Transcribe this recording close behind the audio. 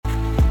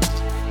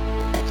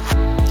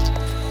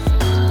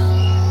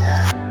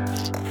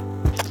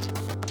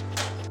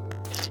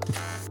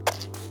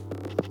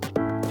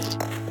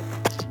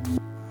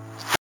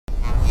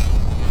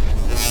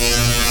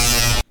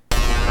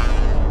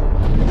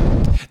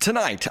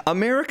Tonight,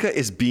 America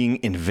is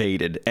being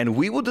invaded, and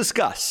we will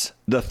discuss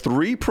the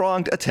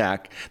three-pronged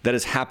attack that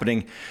is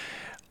happening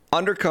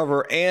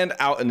undercover and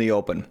out in the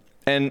open.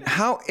 And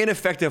how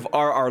ineffective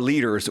are our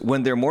leaders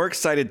when they're more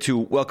excited to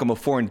welcome a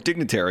foreign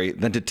dignitary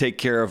than to take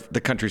care of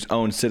the country's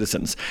own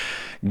citizens?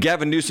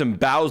 Gavin Newsom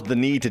bows the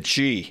knee to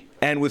Xi.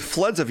 And with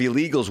floods of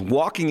illegals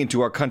walking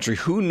into our country,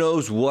 who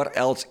knows what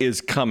else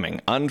is coming?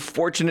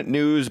 Unfortunate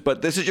news,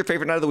 but this is your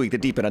favorite night of the week, The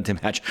Deep End on Tim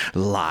Hatch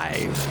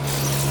Live.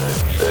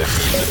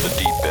 The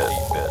Deep End.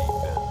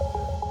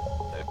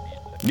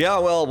 Yeah,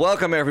 well,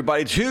 welcome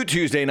everybody to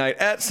Tuesday night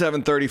at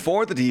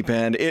 7:34, The Deep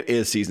End. It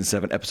is Season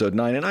 7, Episode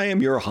 9, and I am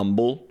your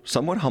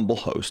somewhat humble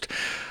host,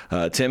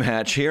 Tim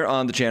Hatch, here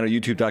on the channel,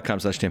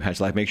 youtube.com/Tim Hatch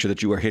Live. Make sure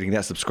that you are hitting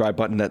that subscribe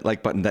button, that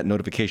like button, that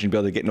notification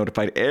bell to get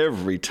notified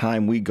every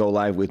time we go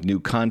live with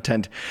new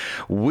content.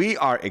 We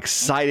are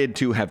excited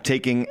to have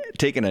taken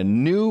a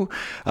new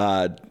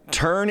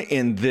turn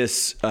in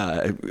this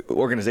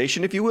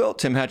organization, if you will,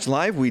 Tim Hatch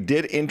Live. We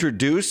did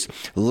introduce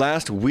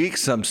last week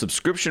some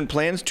subscription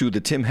plans to the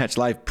Tim Hatch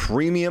Live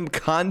premium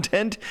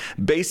content,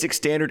 basic,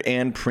 standard,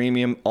 and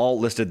premium, all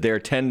listed there,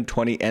 $10,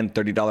 $20, and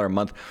 $30 a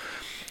month.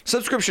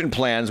 Subscription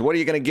plans. What are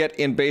you going to get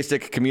in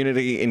basic?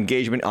 Community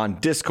engagement on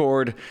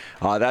Discord.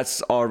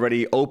 That's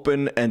already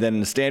open. And then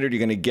in the standard, you're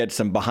going to get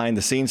some behind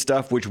the scenes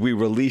stuff, which we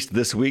released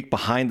this week.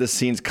 Behind the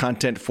scenes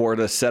content for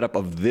the setup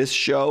of this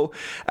show,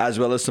 as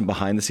well as some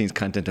behind the scenes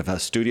content of our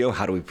studio.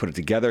 How do we put it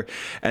together?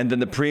 And then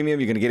the premium,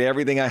 you're going to get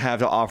everything I have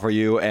to offer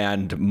you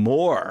and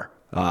more.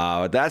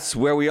 That's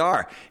where we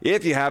are.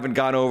 If you haven't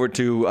gone over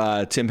to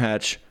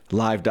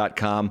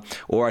timhatchlive.com,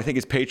 or I think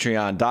it's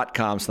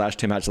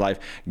patreon.com/Tim Hatch Live.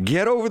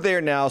 Get over there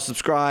now,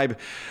 subscribe,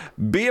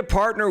 be a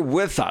partner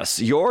with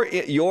us. Your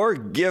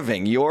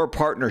giving, your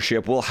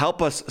partnership will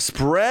help us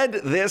spread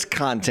this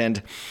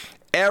content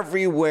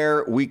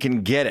everywhere we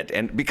can get it.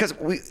 And because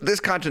this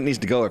content needs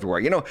to go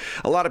everywhere. You know,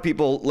 a lot of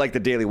people like the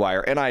Daily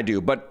Wire, and I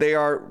do, but they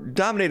are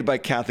dominated by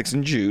Catholics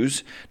and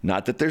Jews.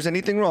 Not that there's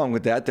anything wrong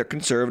with that. They're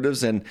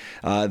conservatives, and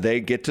they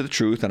get to the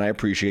truth, and I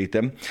appreciate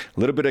them. A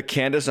little bit of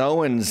Candace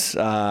Owens,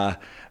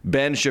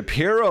 Ben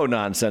Shapiro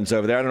nonsense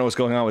over there. I don't know what's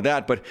going on with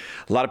that, but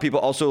a lot of people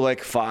also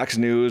like Fox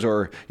News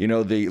or, you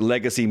know, the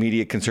legacy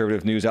media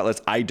conservative news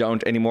outlets. I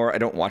don't anymore. I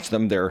don't watch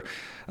them. They're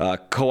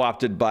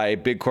co-opted by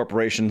big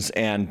corporations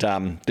and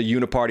the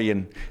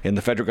uniparty in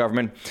the federal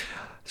government.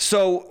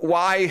 So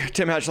why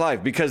Tim Hatch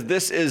Live? Because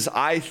this is,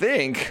 I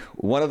think,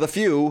 one of the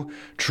few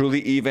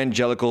truly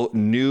evangelical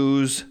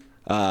news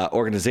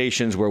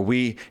organizations where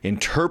we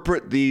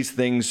interpret these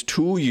things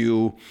to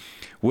you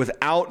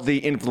without the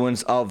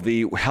influence of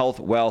the health,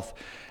 wealth,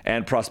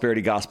 and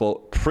prosperity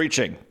gospel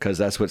preaching, because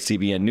that's what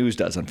CBN News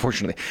does,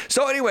 unfortunately.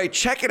 So anyway,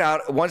 check it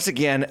out once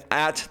again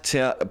at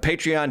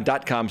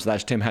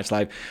patreon.com/Tim Hatch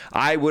Live.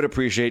 I would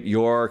appreciate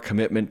your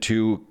commitment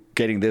to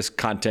getting this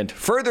content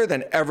further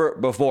than ever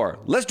before.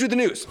 Let's do the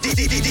news.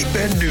 Deep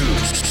End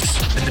News.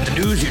 The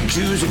news you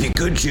choose if you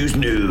could choose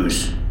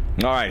news.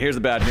 All right, here's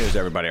the bad news,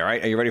 everybody. All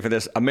right, are you ready for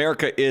this?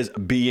 America is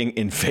being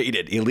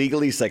invaded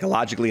illegally,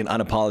 psychologically, and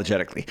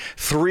unapologetically.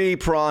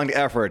 Three-pronged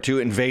effort to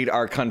invade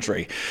our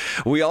country.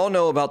 We all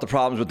know about the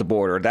problems with the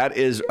border. That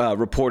is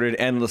reported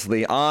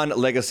endlessly on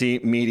legacy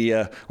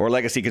media or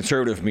legacy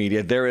conservative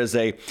media. There is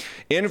a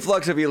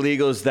influx of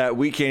illegals that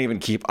we can't even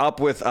keep up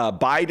with.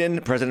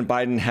 President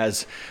Biden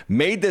has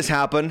made this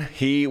happen.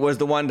 He was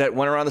the one that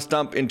went around the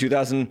stump in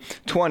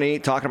 2020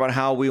 talking about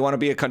how we want to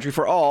be a country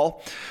for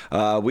all.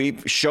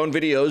 We've shown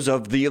videos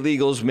of the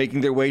illegals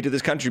making their way to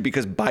this country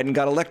because Biden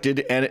got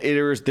elected, and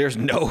there's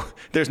no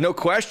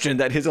question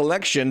that his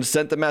election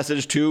sent the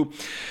message to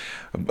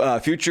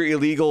future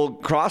illegal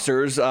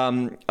crossers.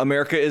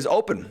 America is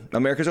open.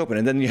 America's open.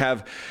 And then you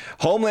have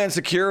Homeland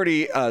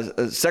Security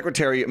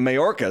Secretary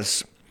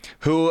Mayorkas,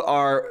 who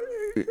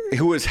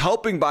is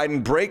helping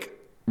Biden break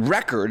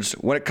records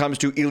when it comes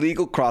to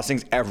illegal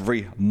crossings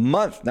every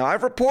month. Now,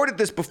 I've reported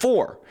this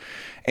before.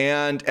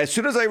 And as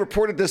soon as I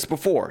reported this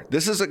before,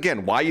 this is,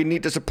 again, why you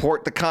need to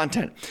support the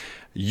content.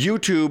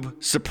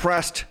 YouTube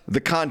suppressed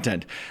the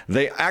content.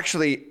 They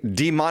actually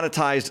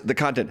demonetized the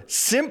content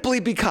simply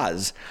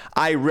because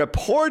I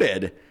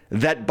reported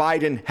that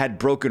Biden had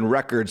broken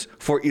records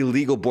for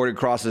illegal border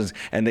crossings,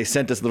 and they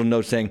sent us a little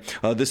note saying,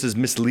 oh, this is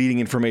misleading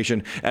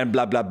information, and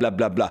blah, blah, blah,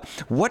 blah, blah.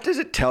 What does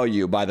it tell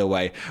you, by the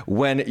way,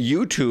 when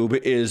YouTube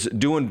is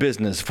doing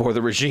business for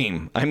the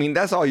regime? I mean,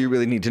 that's all you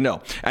really need to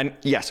know. And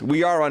yes,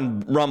 we are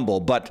on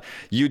Rumble, but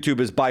YouTube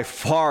is by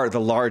far the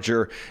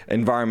larger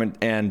environment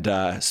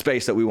and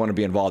space that we want to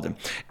be involved in.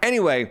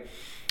 Anyway,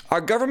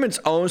 our government's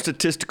own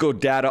statistical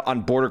data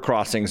on border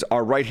crossings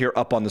are right here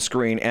up on the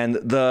screen, and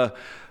the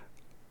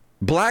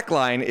black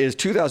line is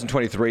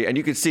 2023, and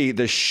you can see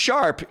the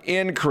sharp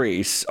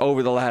increase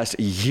over the last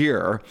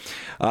year.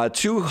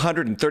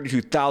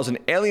 232,000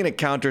 alien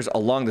encounters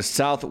along the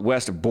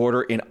southwest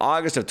border in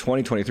August of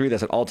 2023.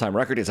 That's an all-time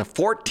record. It's a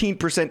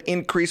 14%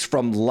 increase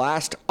from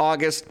last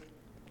August.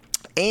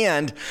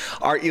 And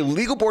our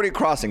illegal border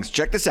crossings,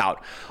 check this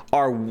out,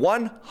 are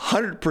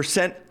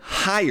 100%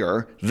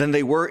 higher than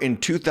they were in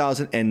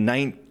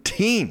 2019.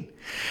 2014.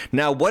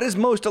 Now, what is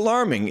most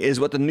alarming is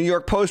what the New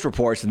York Post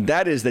reports, and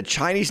that is that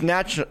Chinese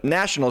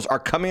nationals are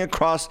coming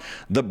across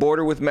the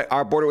border with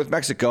our border with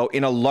Mexico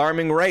in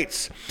alarming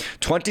rates.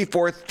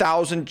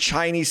 24,000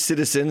 Chinese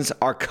citizens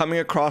are coming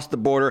across the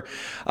border,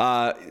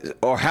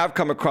 or have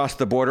come across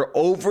the border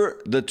over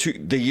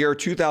the year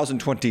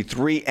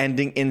 2023,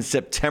 ending in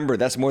September.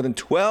 That's more than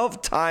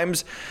 12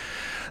 times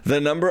the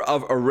number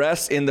of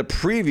arrests in the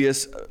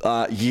previous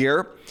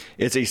year.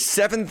 It's a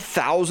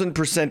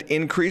 7,000%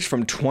 increase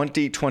from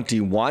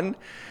 2021,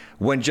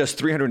 when just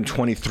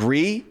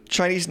 323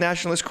 Chinese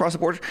nationalists crossed the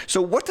border.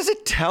 So what does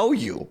it tell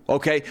you,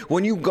 okay,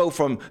 when you go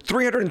from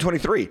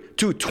 323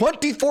 to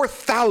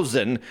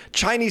 24,000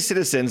 Chinese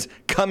citizens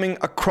coming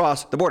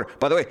across the border?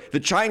 By the way, the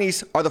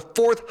Chinese are the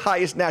fourth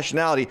highest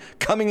nationality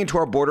coming into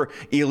our border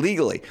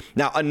illegally.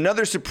 Now,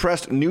 another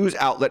suppressed news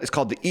outlet is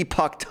called the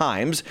Epoch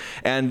Times,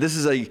 and this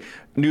is a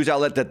news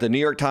outlet that the New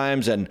York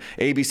Times and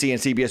ABC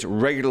and CBS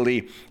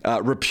regularly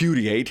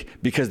repudiate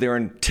because they're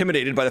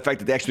intimidated by the fact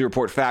that they actually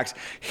report facts.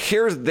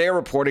 Here's their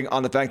reporting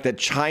on the fact that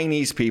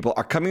Chinese people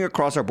are coming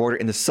across our border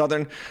in the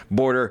southern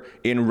border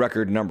in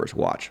record numbers.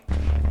 Watch.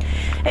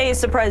 A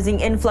surprising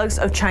influx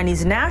of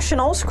Chinese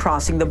nationals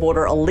crossing the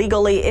border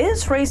illegally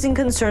is raising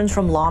concerns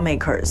from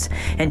lawmakers.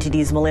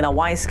 NTD's Melina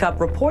Weisskopf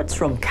reports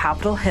from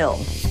Capitol Hill.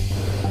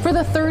 For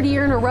the third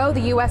year in a row,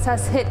 the U.S.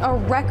 has hit a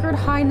record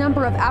high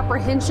number of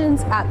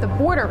apprehensions at the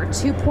border,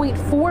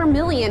 2.4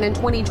 million in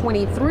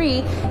 2023,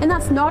 and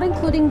that's not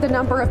including the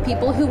number of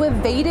people who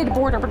evaded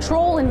Border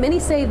Patrol, and many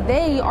say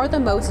they are the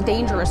most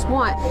dangerous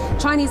one.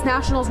 Chinese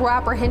nationals were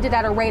apprehended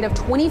at a rate of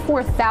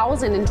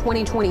 24,000 in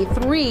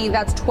 2023.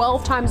 That's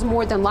 12 times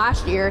more than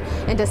last year,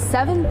 and a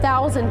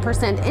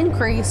 7,000%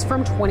 increase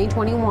from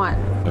 2021.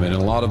 I mean,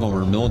 a lot of them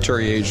are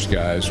military-aged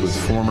guys with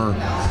former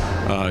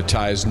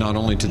ties not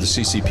only to the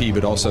CCP,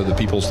 but also the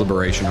People's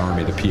Liberation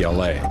Army, the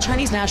PLA.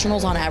 Chinese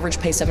nationals on average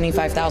pay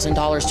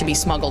 $75,000 to be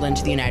smuggled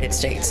into the United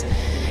States.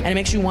 And it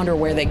makes you wonder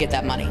where they get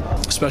that money.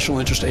 Special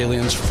interest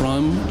aliens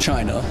from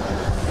China.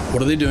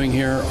 What are they doing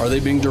here? Are they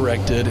being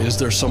directed? Is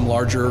there some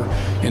larger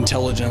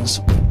intelligence?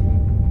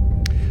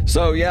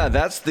 So, yeah,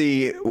 that's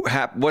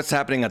what's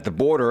happening at the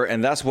border,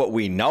 and that's what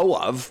we know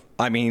of.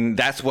 I mean,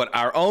 that's what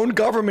our own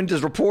government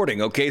is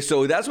reporting, okay?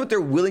 So that's what they're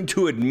willing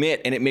to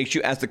admit, and it makes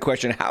you ask the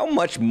question, how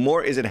much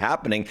more is it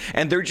happening?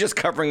 And they're just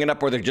covering it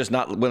up, or they're just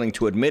not willing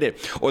to admit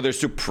it, or they're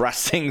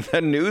suppressing the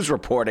news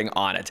reporting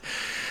on it.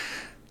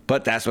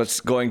 But that's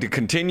what's going to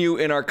continue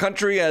in our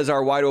country as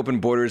our wide open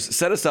borders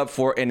set us up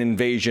for an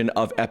invasion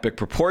of epic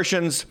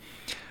proportions.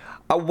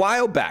 A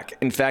while back,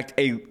 in fact,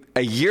 a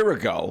year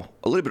ago,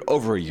 a little bit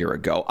over a year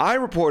ago, I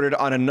reported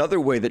on another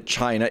way that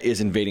China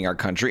is invading our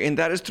country, and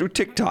that is through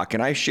TikTok.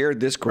 And I shared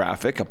this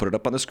graphic, I'll put it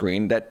up on the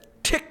screen,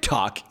 that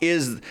TikTok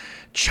is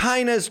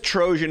China's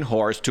Trojan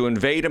horse to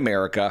invade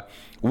America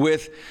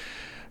with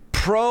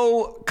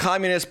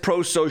pro-communist,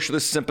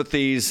 pro-socialist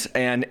sympathies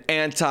and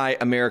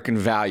anti-American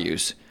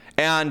values.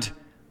 And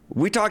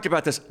we talked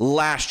about this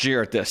last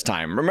year at this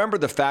time. Remember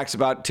the facts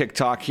about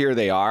TikTok? Here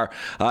they are.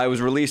 It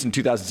was released in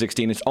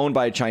 2016. It's owned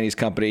by a Chinese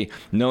company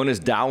known as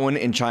Douyin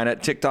in China,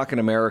 TikTok in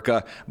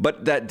America.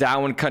 But that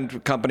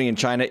Douyin company in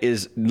China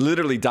is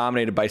literally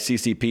dominated by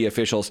CCP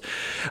officials.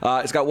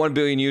 It's got 1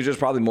 billion users,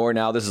 probably more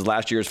now. This is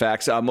last year's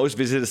facts. Most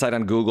visited site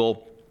on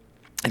Google.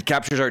 It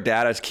captures our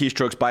data, it's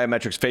keystrokes,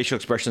 biometrics, facial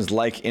expressions,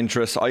 like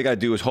interests. All you got to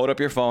do is hold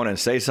up your phone and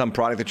say some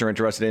product that you're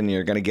interested in, and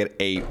you're going to get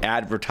a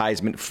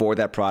advertisement for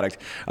that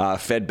product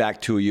fed back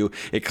to you.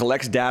 It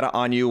collects data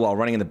on you while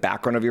running in the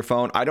background of your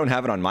phone. I don't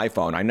have it on my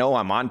phone. I know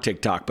I'm on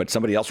TikTok, but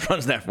somebody else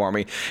runs that for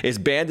me. It's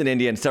banned in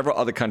India and several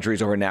other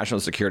countries over national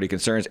security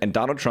concerns, and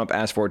Donald Trump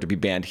asked for it to be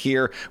banned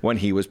here when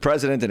he was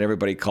president, and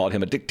everybody called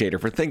him a dictator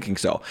for thinking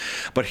so.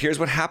 But here's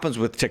what happens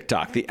with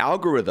TikTok. The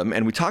algorithm,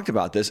 and we talked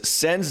about this,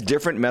 sends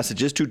different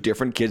messages to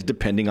different kids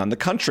depending on the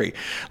country.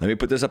 Let me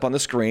put this up on the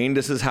screen.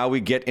 This is how we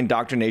get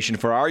indoctrination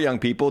for our young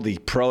people, the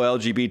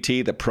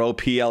pro-LGBT, the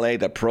pro-PLA,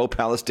 the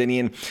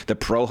pro-Palestinian, the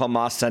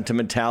pro-Hamas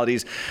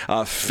sentimentalities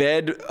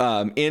fed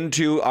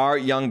into our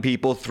young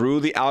people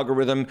through the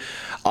algorithm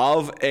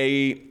of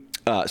a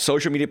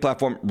social media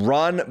platform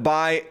run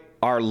by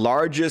our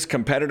largest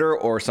competitor,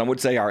 or some would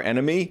say our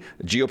enemy,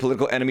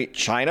 geopolitical enemy,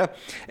 China.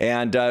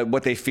 And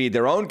what they feed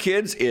their own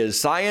kids is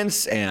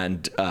science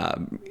and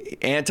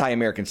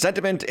anti-American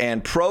sentiment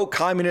and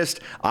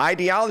pro-communist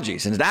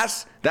ideologies. And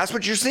that's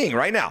what you're seeing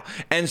right now.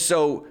 And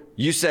so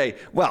you say,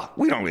 well,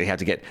 we don't really have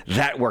to get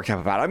that worked up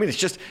about it. I mean, it's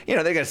just,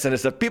 they're going to send us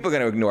stuff. People are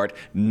going to ignore it.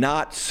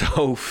 Not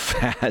so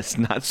fast.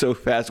 Not so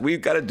fast.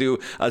 We've got to do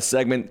a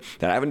segment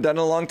that I haven't done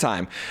in a long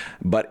time,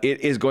 but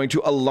it is going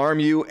to alarm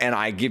you. And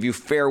I give you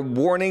fair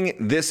warning.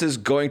 This is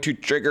going to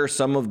trigger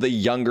some of the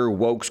younger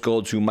woke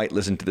scolds who might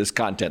listen to this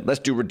content.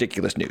 Let's do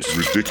ridiculous news.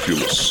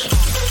 Ridiculous.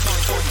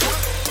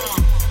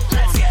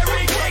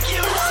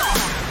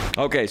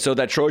 Okay, so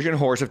that Trojan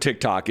horse of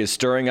TikTok is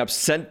stirring up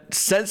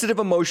sensitive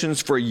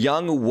emotions for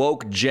young,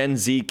 woke Gen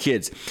Z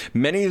kids.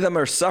 Many of them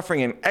are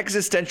suffering an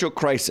existential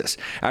crisis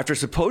after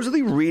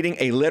supposedly reading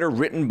a letter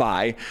written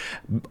by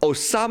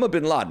Osama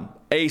bin Laden,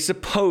 a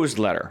supposed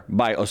letter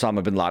by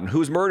Osama bin Laden,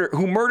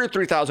 who murdered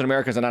 3,000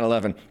 Americans on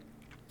 9/11,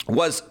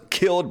 was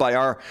killed by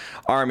our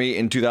army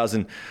in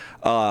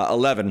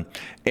 2011.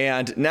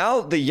 And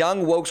now the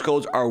young woke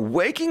skulls are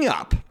waking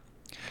up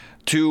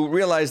to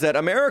realize that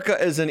America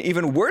is an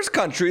even worse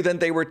country than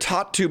they were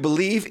taught to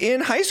believe in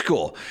high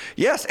school.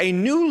 Yes, a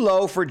new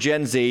low for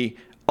Gen Z.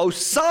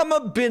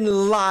 Osama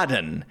bin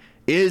Laden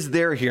is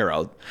their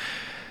hero.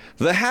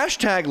 The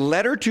hashtag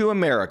Letter to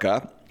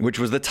America, which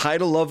was the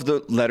title of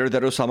the letter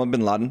that Osama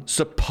bin Laden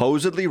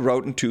supposedly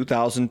wrote in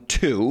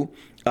 2002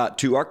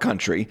 to our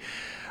country,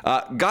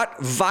 got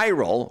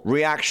viral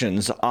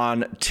reactions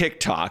on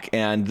TikTok.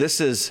 And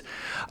this is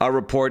a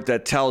report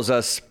that tells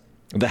us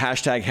the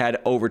hashtag had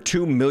over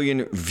 2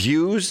 million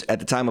views at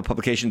the time of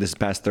publication this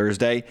past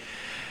Thursday.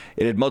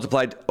 It had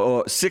multiplied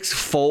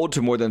six-fold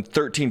to more than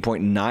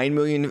 13.9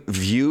 million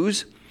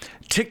views.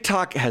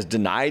 TikTok has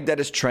denied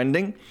that it's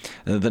trending.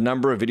 The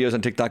number of videos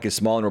on TikTok is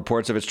small, and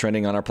reports of its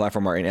trending on our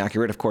platform are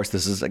inaccurate. Of course,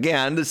 this is,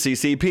 again, the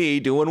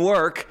CCP doing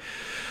work.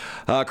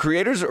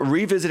 Creators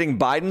revisiting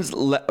Biden's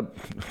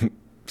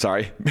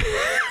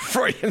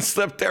Freudian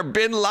slipped there.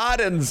 Bin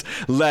Laden's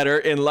letter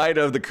in light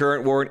of the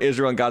current war in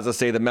Israel and Gaza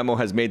say the memo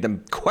has made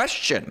them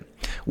question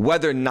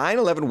whether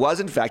 9/11 was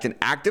in fact an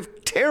act of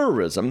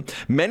terrorism.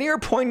 Many are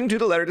pointing to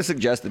the letter to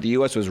suggest that the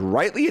U.S. was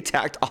rightly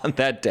attacked on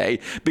that day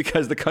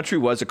because the country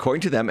was,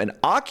 according to them, an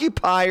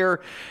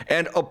occupier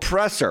and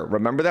oppressor.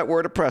 Remember that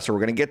word oppressor. We're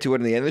going to get to it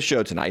in the end of the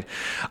show tonight,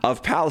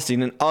 of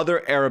Palestine and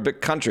other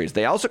Arabic countries.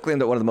 They also claim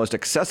that one of the most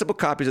accessible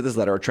copies of this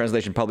letter, a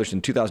translation published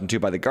in 2002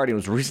 by The Guardian,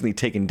 was recently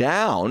taken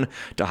down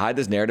to hide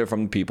this narrative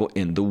from the people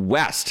in the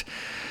West.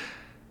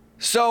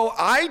 So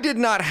I did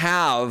not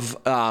have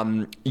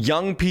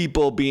young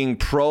people being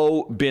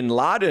pro Bin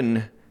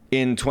Laden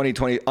in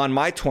 2020 on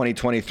my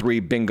 2023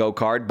 bingo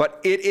card, but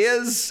it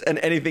is an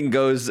anything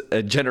goes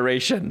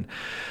generation.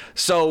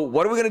 So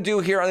what are we going to do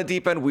here on the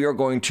deep end? We are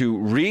going to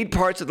read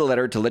parts of the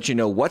letter to let you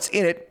know what's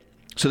in it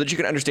so that you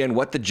can understand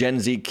what the Gen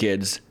Z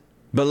kids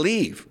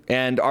believe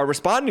and are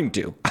responding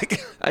to.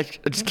 I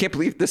just can't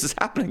believe this is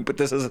happening, but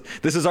this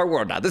is our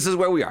world now. This is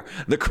where we are.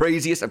 The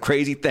craziest of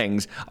crazy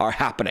things are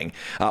happening.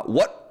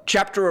 What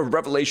chapter of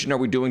Revelation are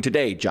we doing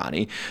today,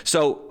 Johnny?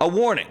 So a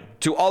warning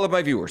to all of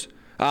my viewers.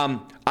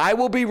 I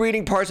will be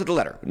reading parts of the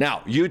letter.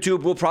 Now,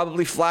 YouTube will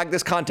probably flag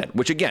this content,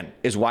 which again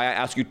is why I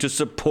ask you to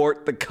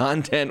support the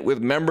content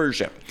with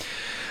membership.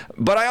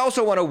 But I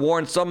also want to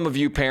warn some of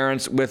you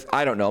parents with,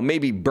 I don't know,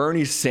 maybe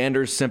Bernie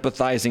Sanders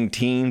sympathizing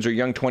teens or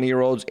young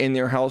 20-year-olds in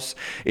their house.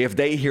 If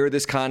they hear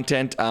this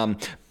content,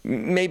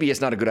 maybe it's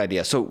not a good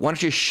idea. So why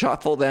don't you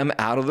shuffle them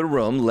out of the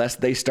room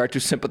lest they start to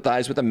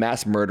sympathize with a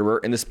mass murderer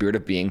in the spirit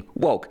of being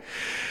woke.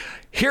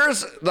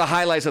 Here's the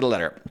highlights of the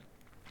letter.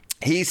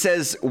 He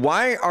says,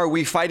 why are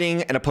we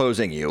fighting and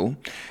opposing you?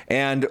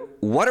 And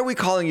what are we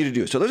calling you to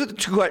do? So those are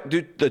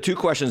the two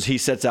questions he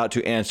sets out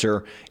to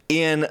answer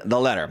in the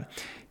letter.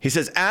 He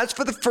says, as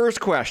for the first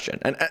question,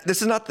 and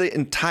this is not the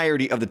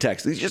entirety of the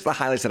text. These are just the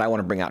highlights that I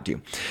want to bring out to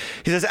you.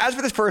 He says, as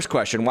for this first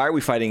question, why are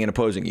we fighting and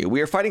opposing you? We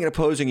are fighting and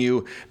opposing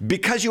you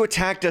because you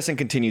attacked us and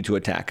continue to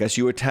attack us.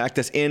 You attacked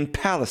us in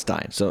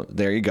Palestine. So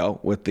there you go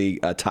with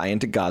the tie-in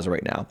to Gaza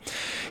right now.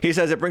 He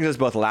says, it brings us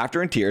both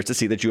laughter and tears to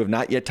see that you have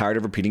not yet tired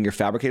of repeating your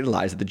fabricated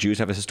lies that the Jews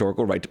have a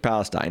historical right to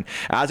Palestine,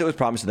 as it was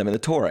promised to them in the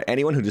Torah.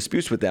 Anyone who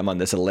disputes with them on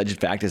this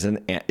alleged fact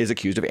is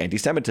accused of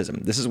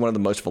anti-Semitism. This is one of the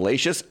most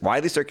fallacious,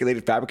 widely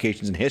circulated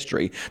fabrications in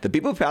history. The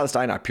people of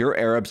Palestine are pure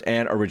Arabs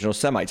and original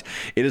Semites.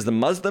 It is the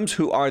Muslims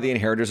who are the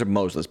inheritors of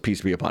Moses,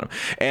 peace be upon him,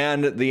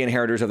 and the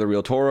inheritors of the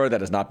real Torah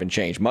that has not been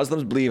changed.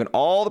 Muslims believe in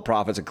all the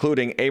prophets,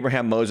 including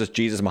Abraham, Moses,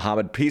 Jesus,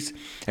 Muhammad, peace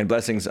and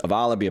blessings of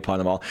Allah be upon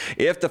them all.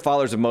 If the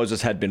followers of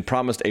Moses had been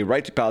promised a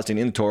right to Palestine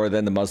in the Torah,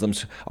 then the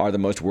Muslims are the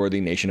most worthy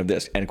nation of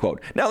this, end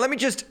quote. Now, let me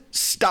just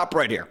stop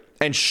right here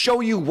and show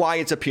you why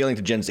it's appealing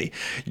to Gen Z.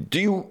 Do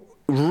you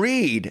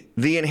read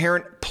the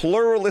inherent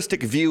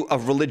pluralistic view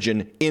of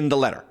religion in the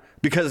letter?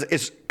 Because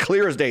it's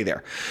clear as day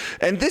there.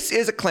 And this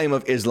is a claim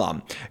of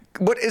Islam.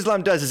 What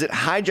Islam does is it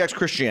hijacks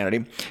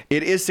Christianity.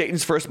 It is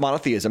Satan's first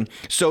monotheism.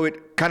 So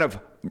it kind of,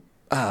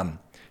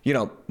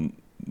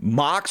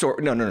 mocks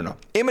or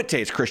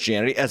imitates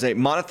Christianity as a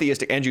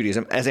monotheistic, and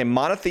Judaism as a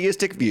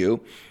monotheistic view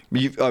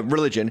of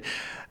religion.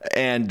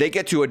 And they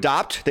get to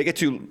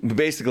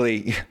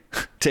basically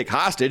take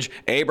hostage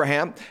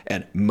Abraham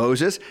and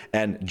Moses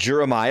and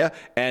Jeremiah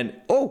and,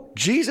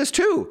 Jesus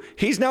too.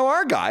 He's now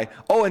our guy.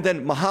 And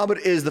then Muhammad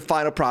is the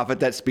final prophet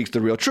that speaks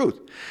the real truth.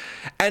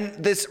 And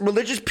this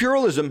religious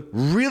pluralism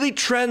really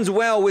trends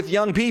well with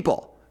young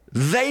people.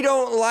 They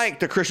don't like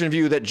the Christian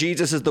view that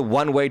Jesus is the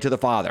one way to the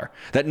Father,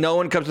 that no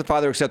one comes to the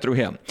Father except through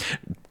him.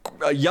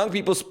 young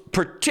people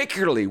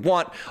particularly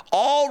want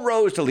all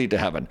roads to lead to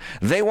heaven.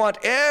 They want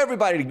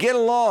everybody to get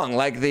along,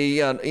 like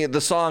the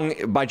song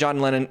by John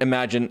Lennon,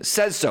 Imagine,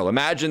 says so.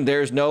 Imagine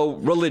there's no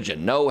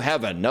religion, no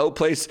heaven, no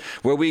place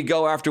where we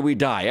go after we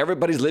die.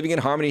 Everybody's living in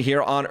harmony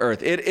here on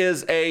earth. It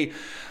is a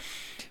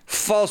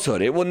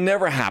falsehood. It will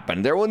never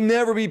happen. There will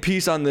never be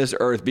peace on this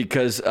earth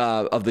because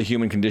of the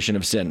human condition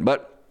of sin.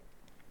 But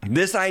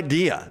this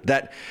idea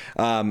that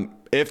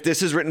if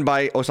this is written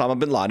by Osama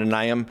bin Laden,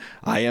 and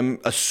I am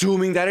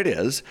assuming that it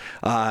is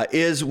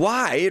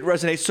why it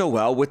resonates so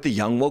well with the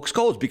young woke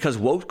scolds, because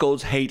woke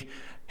scolds hate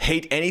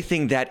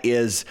anything that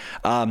is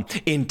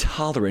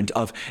intolerant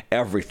of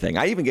everything.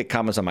 I even get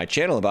comments on my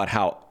channel about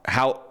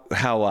how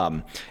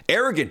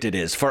arrogant it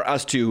is for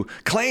us to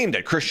claim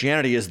that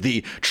Christianity is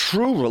the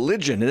true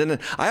religion. And then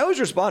I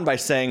always respond by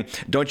saying,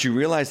 don't you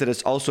realize that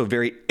it's also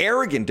very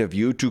arrogant of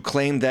you to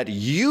claim that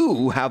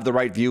you have the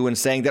right view in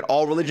saying that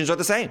all religions are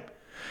the same?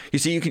 You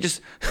see, you can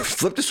just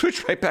flip the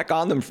switch right back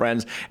on them,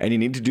 friends, and you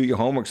need to do your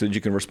homework so that you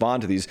can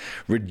respond to these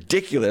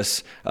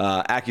ridiculous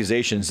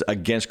accusations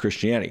against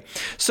Christianity.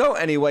 So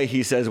anyway,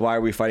 he says, why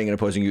are we fighting and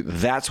opposing you?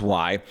 That's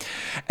why.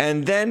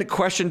 And then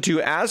question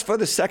 2, as for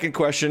the second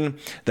question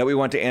that we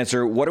want to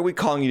answer, what are we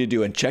calling you to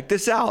do? And check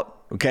this out,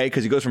 okay,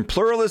 because he goes from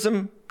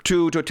pluralism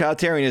to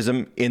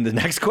totalitarianism in the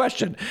next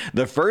question.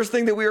 The first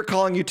thing that we are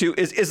calling you to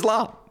is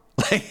Islam.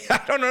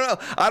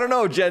 I don't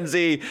know, Gen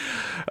Z.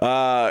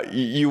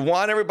 You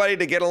want everybody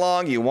to get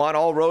along. You want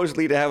all roads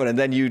lead to heaven. And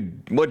then you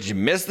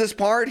miss this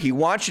part? He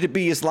wants you to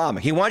be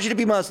Islamic. He wants you to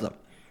be Muslim.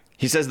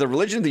 He says the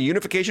religion of the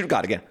unification of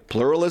God. Again,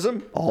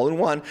 pluralism, all in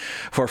one.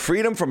 For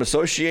freedom from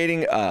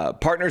associating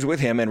partners with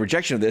him and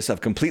rejection of this,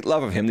 of complete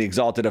love of him, the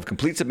exalted, of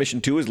complete submission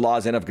to his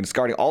laws, and of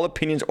discarding all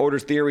opinions,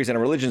 orders, theories, and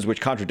religions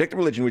which contradict the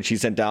religion which he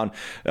sent down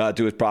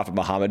to his prophet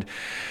Muhammad.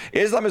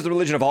 Islam is the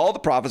religion of all the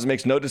prophets and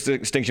makes no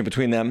distinction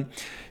between them.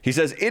 He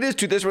says, it is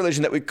to this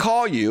religion that we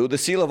call you, the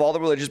seal of all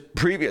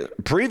the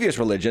previous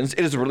religions.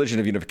 It is the religion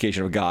of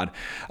unification of God,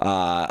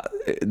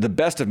 the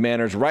best of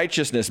manners,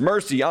 righteousness,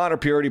 mercy, honor,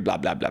 purity, blah,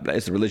 blah, blah, blah.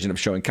 It's the religion of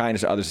showing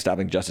kindness to others,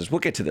 establishing justice. We'll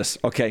get to this.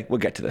 Okay, we'll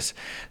get to this.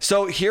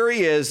 So here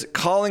he is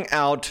calling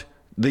out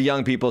the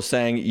young people,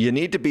 saying, you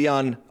need to be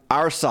on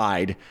our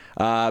side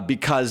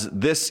because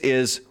this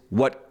is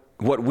what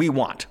we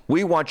want.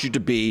 We want you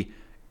to be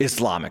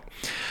Islamic.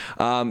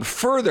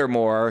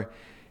 Furthermore,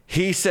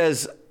 he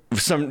says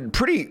some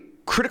pretty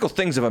critical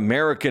things of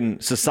American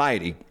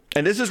society.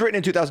 And this is written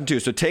in 2002,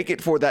 so take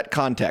it for that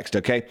context,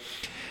 okay?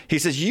 He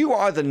says, you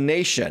are the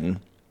nation.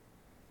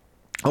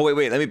 Oh,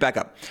 wait, let me back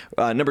up.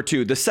 Number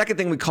 2, the second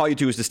thing we call you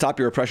to is to stop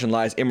your oppression,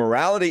 lies,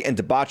 immorality, and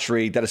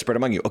debauchery that is spread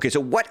among you. Okay,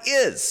 so what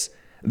is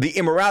the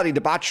immorality,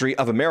 debauchery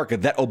of America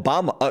that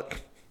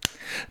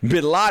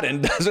bin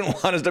Laden doesn't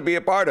want us to be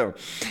a part of?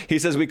 He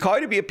says, we call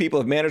you to be a people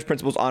of manners,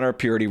 principles, honor,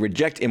 purity,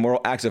 reject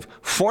immoral acts of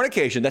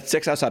fornication, that's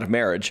sex outside of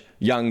marriage,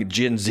 young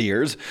Gen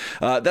Zers.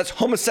 That's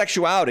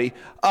homosexuality.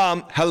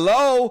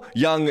 Hello,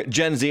 young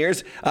Gen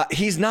Zers.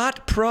 He's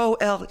not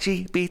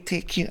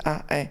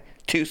pro-LGBTQIA,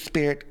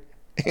 two-spirit.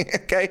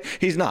 Okay,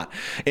 he's not.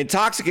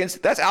 Intoxicants,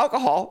 that's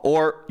alcohol,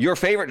 or your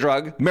favorite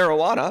drug,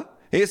 marijuana.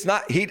 It's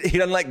not. He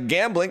doesn't like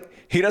gambling.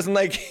 He doesn't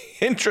like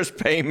interest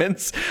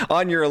payments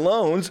on your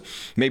loans.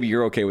 Maybe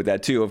you're okay with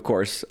that too, of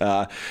course.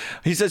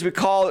 He says, we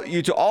call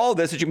you to all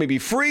this that you may be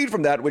freed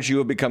from that which you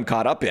have become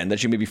caught up in,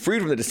 that you may be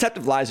freed from the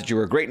deceptive lies that you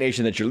are a great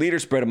nation, that your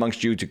leaders spread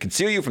amongst you to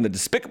conceal you from the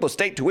despicable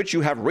state to which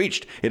you have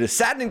reached. It is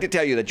saddening to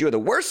tell you that you are the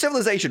worst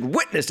civilization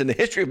witnessed in the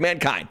history of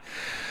mankind.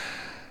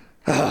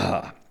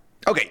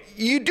 Okay,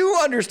 you do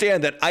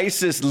understand that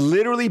ISIS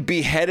literally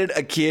beheaded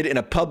a kid in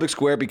a public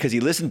square because he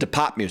listened to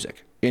pop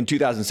music in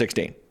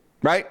 2016,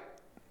 right?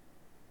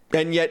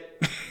 And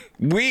yet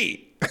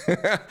we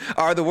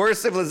are the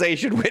worst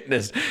civilization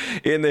witnessed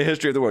in the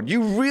history of the world.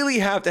 You really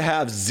have to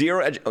have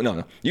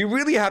You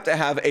really have to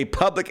have a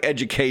public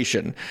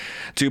education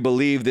to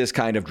believe this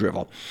kind of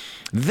drivel.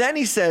 Then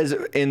he says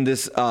in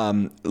this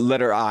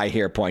letter I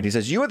here point, he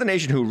says, you are the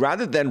nation who,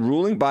 rather than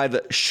ruling by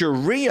the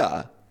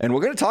Sharia, and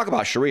we're going to talk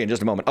about Sharia in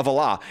just a moment, of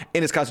Allah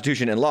in its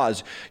constitution and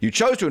laws, you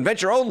chose to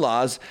invent your own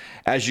laws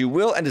as you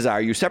will and desire.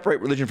 You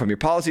separate religion from your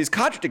policies,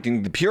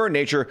 contradicting the pure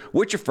nature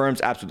which affirms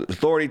absolute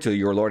authority to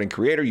your Lord and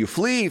Creator. You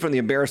flee from the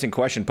embarrassing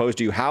question posed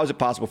to you, how is it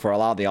possible for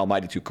Allah the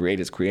Almighty to create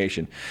his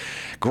creation?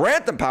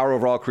 Grant them power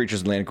over all creatures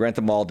in the land, grant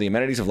them all the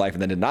amenities of life,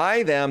 and then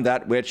deny them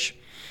that which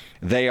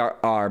they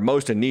are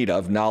most in need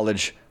of,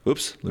 knowledge.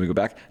 Oops, let me go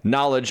back.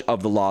 Knowledge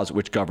of the laws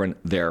which govern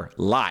their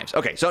lives.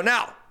 Okay, so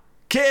now,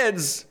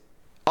 kids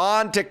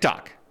on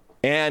TikTok,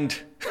 and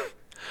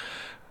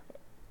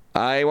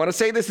I want to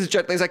say this as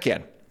gently as I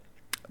can.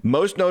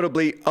 Most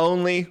notably,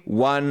 only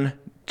one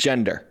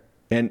gender.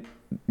 And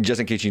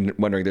just in case you're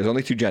wondering, there's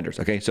only 2 genders,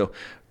 okay? So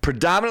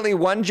predominantly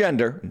one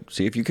gender,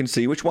 see if you can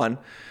see which one,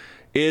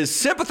 is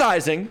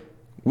sympathizing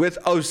with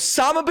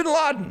Osama bin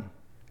Laden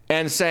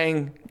and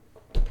saying,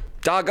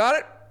 doggone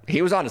it,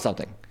 he was onto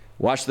something.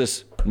 Watch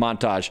this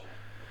montage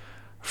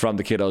from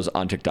the kiddos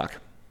on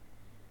TikTok.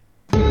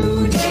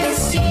 Who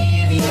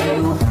deceived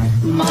you?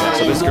 Yeah,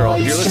 so this girl,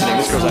 if you're listening,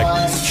 this girl's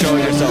like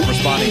showing herself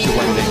responding to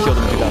when they killed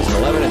him in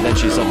 2011, and then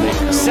she's suddenly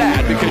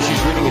sad because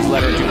she's reading his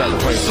letter in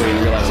 2023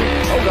 and realizing,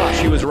 oh gosh,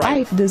 he was right.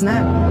 Life does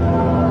not.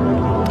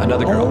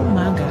 Another girl. Oh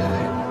my God.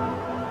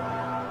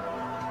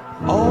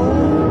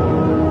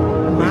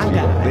 Oh my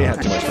God. They have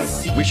too much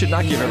fun. We should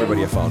not give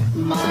everybody a phone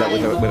with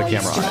a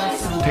camera on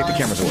it. Take the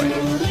cameras away.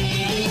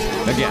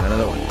 Again,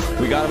 another one.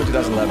 We got him in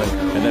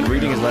 2011, and then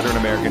reading his letter in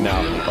America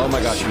now. Oh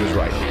my gosh, he was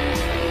right.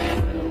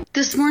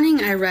 This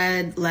morning I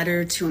read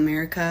Letter to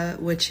America,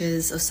 which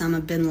is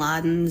Osama bin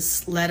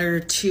Laden's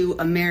letter to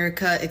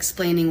America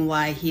explaining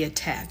why he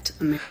attacked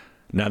America.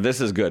 Now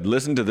this is good.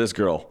 Listen to this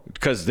girl,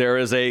 because there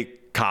is a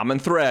common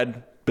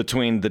thread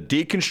between the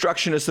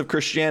deconstructionists of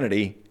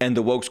Christianity and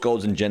the woke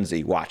scolds in Gen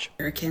Z. Watch.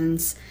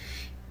 Americans.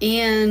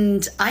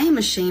 And I am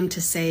ashamed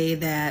to say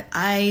that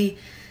I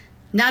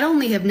not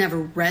only have never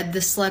read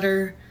this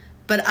letter,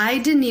 but I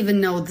didn't even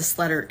know this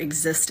letter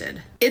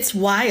existed. It's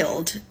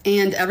wild,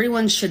 and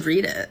everyone should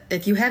read it.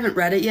 If you haven't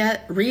read it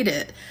yet, read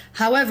it.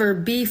 However,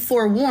 be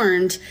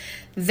forewarned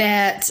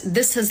that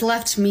this has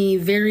left me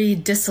very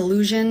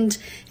disillusioned,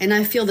 and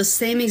I feel the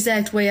same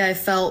exact way I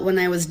felt when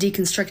I was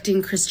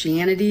deconstructing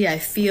Christianity. I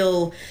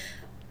feel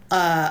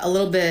a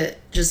little bit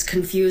just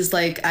confused,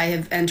 like I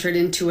have entered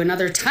into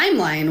another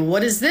timeline.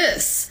 What is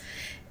this?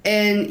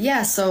 And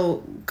yeah,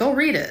 so go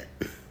read it.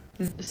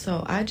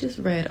 So I just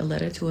read A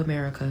Letter to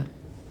America,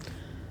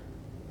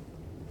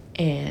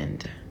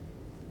 and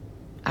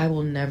I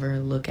will never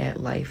look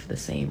at life the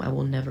same. I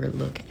will never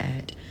look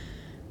at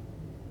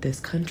this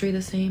country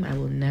the same.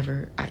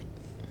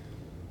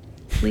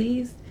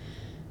 Please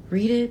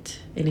read it,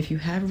 and if you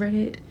have read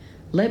it,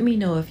 let me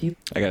know if you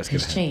has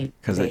changed.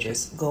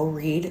 Just go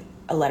read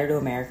A Letter to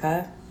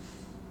America,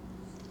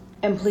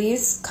 and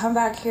please come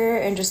back here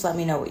and just let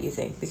me know what you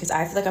think, because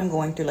I feel like I'm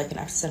going through like an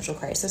existential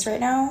crisis right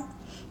now,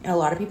 and a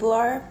lot of people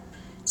are,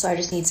 so I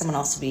just need someone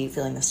else to be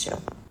feeling this too.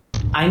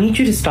 I need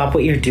you to stop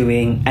what you're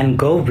doing and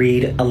go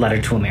read A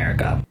Letter to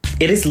America.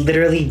 It is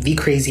literally the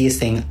craziest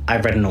thing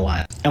I've read in a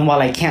while. And while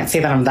I can't say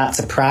that I'm that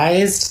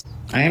surprised,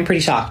 I am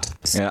pretty shocked.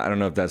 Yeah, I don't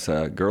know if that's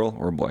a girl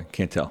or a boy.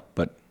 Can't tell,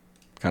 but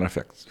kind of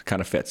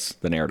fits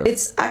the narrative.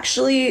 It's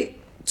actually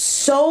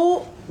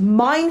so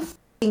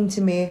mind-f***ing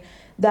to me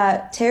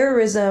that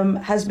terrorism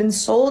has been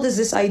sold as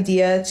this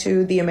idea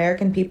to the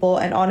American people,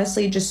 and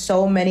honestly just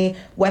so many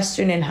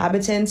Western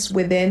inhabitants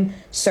within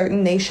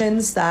certain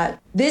nations, that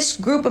this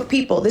group of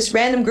people, this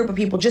random group of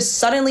people, just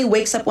suddenly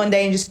wakes up one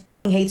day and just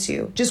hates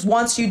you, just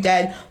wants you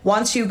dead,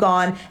 wants you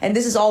gone, and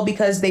this is all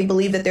because they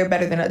believe that they're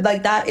better than us.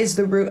 Like, that is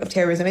the root of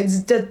terrorism.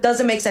 It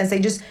doesn't make sense. They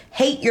just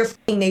hate your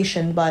f***ing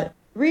nation. But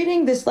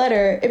reading this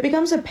letter, it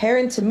becomes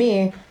apparent to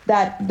me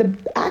that the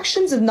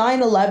actions of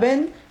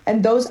 9/11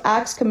 and those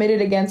acts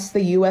committed against the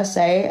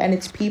USA and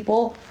its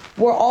people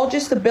were all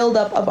just the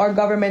buildup of our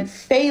government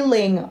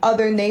failing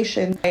other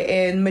nations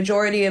in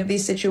majority of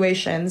these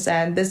situations.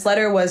 And this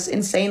letter was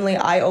insanely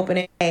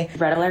eye-opening.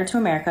 Read A Letter to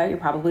America. You're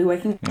probably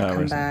waking up.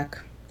 Come back.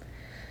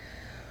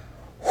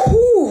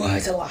 Whew,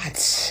 it's a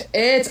lot.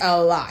 It's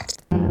a lot.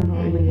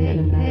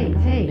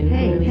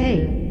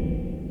 Hey.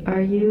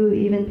 Are you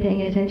even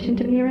paying attention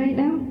to me right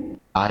now?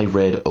 I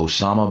read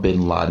Osama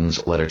bin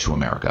Laden's Letter to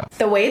America.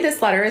 The way this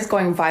letter is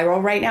going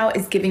viral right now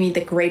is giving me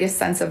the greatest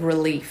sense of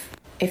relief.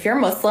 If you're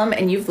Muslim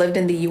and you've lived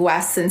in the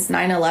US since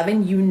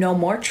 9/11, you know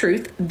more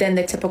truth than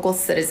the typical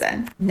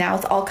citizen. Now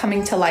it's all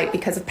coming to light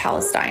because of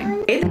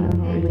Palestine.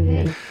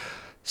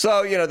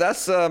 So,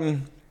 that's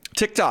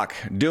TikTok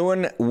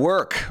doing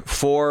work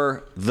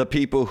for the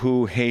people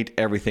who hate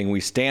everything we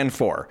stand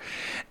for.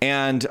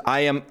 And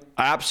I am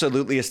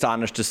absolutely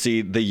astonished to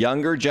see the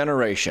younger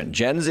generation,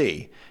 Gen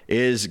Z,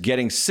 is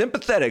getting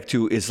sympathetic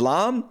to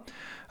Islam,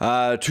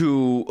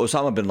 to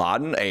Osama bin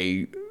Laden,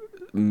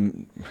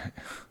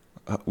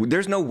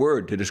 there's no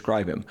word to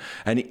describe him,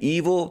 an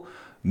evil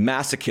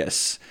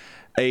masochist,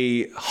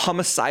 a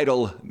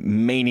homicidal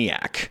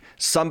maniac,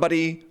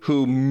 somebody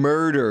who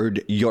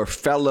murdered your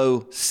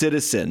fellow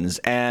citizens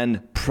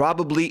and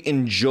probably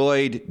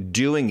enjoyed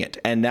doing it.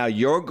 And now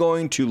you're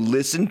going to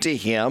listen to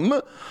him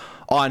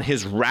on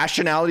his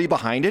rationality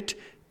behind it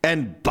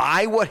and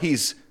buy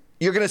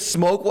you're going to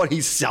smoke what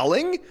he's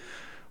selling?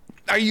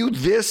 Are you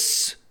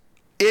this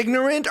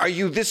ignorant? Are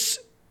you this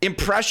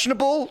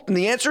impressionable? And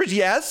the answer is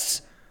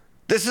yes.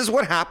 This is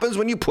what happens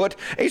when you put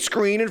a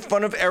screen in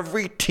front of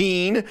every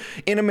teen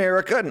in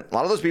America. And a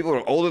lot of those people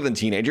are older than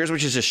teenagers,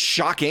 which is just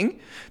shocking.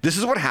 This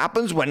is what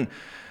happens when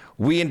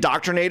we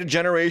indoctrinate a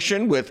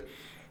generation with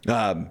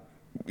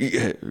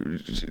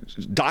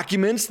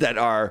documents that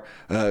are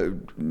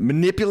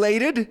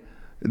manipulated.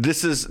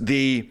 This is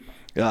the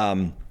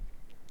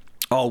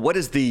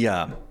what's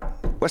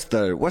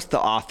the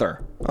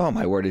author? Oh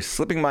my word, he's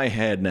slipping my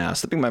head now,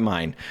 slipping my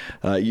mind.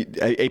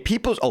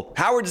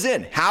 Howard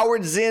Zinn.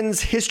 Howard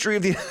Zinn's History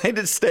of the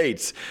United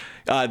States.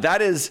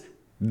 That is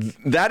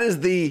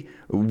the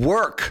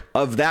work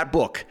of that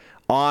book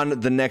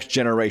on the next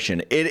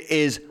generation. It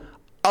is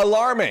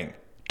alarming,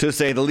 to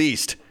say the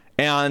least,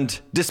 and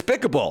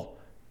despicable,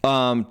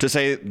 to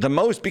say the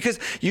most, because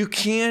you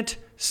can't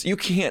You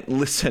can't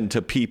listen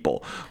to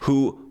people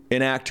who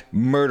enact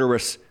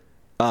murderous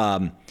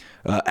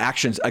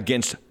actions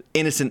against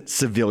innocent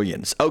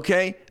civilians,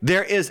 okay?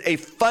 There is a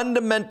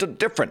fundamental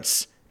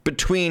difference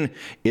between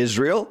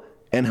Israel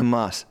and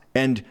Hamas.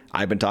 And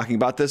I've been talking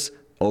about this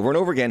over and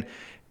over again.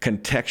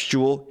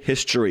 Contextual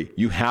history.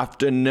 You have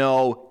to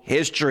know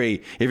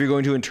history if you're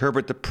going to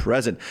interpret the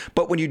present.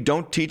 But when you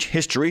don't teach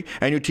history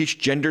and you teach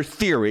gender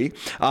theory,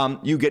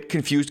 you get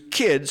confused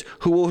kids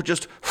who will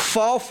just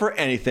fall for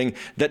anything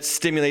that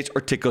stimulates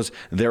or tickles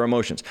their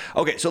emotions.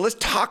 Okay, so let's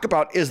talk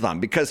about Islam,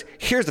 because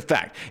here's the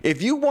fact.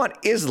 If you want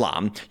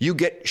Islam, you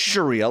get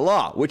Sharia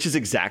law, which is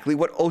exactly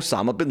what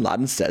Osama bin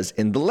Laden says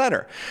in the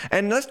letter.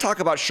 And let's talk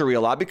about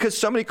Sharia law because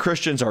so many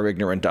Christians are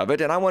ignorant of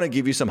it, and I want to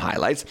give you some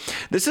highlights.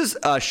 This is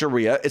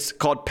Sharia. It's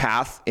called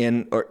path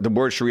or the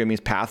word Sharia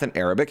means path in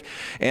Arabic.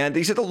 And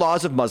these are the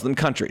laws of Muslim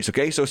countries,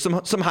 okay? So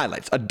some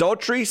highlights.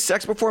 Adultery,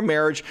 sex before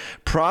marriage,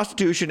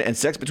 prostitution, and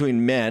sex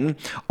between men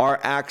are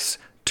acts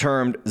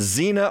termed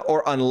zina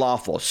or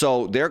unlawful.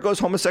 So there goes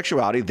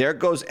homosexuality. There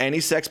goes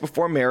any sex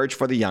before marriage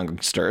for the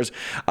youngsters.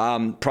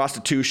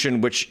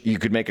 Prostitution, which you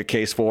could make a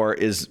case for,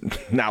 is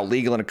now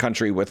legal in a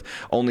country with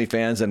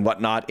OnlyFans and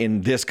whatnot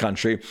in this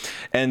country.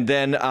 And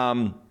then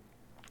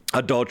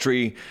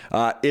adultery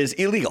is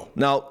illegal.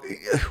 Now,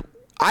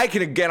 I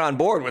can get on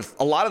board with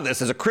a lot of this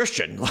as a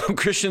Christian.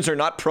 Christians are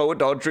not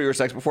pro-adultery or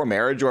sex before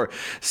marriage or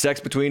sex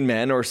between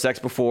men or sex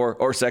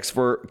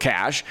for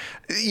cash.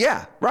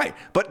 Yeah, right.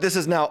 But this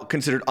is now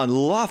considered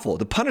unlawful,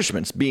 the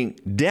punishments being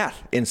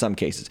death in some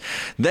cases.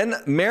 Then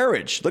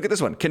marriage, look at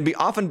this one, can be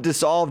often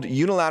dissolved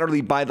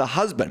unilaterally by the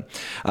husband.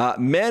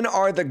 Men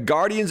are the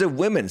guardians of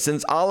women,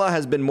 since Allah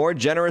has been more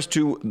generous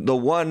to the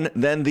one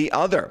than the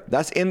other.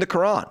 That's in the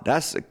Quran.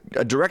 That's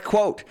a direct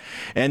quote.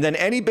 And then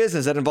any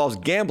business that involves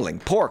gambling,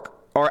 pork,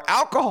 or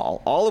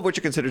alcohol, all of which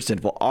are considered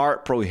sinful, are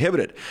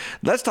prohibited.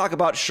 Let's talk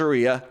about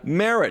Sharia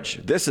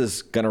marriage. This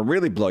is going to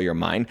really blow your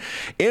mind.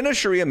 In a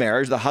Sharia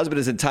marriage, the husband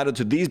is entitled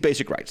to these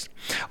basic rights.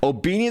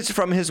 Obedience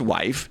from his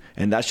wife,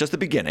 and that's just the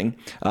beginning.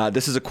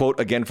 This is a quote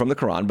again from the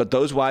Quran. But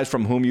those wives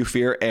from whom you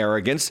fear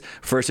arrogance,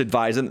 first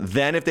advise them,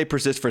 then if they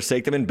persist,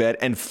 forsake them in bed,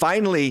 and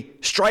finally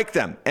strike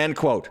them, end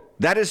quote.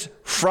 That is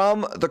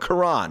from the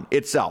Quran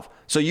itself.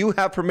 So you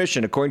have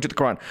permission, according to the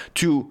Quran,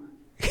 to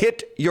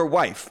hit your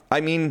wife. I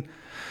mean,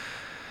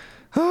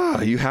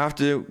 you have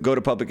to go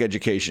to public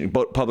education,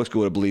 public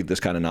school to believe this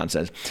kind of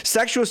nonsense.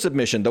 Sexual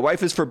submission. The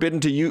wife is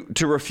forbidden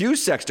to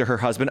refuse sex to her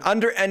husband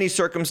under any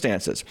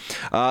circumstances.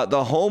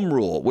 The home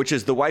rule, which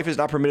is the wife is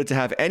not permitted to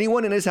have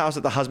anyone in his house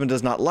that the husband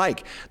does not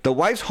like. The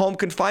wife's home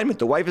confinement.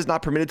 The wife is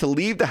not permitted to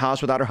leave the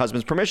house without her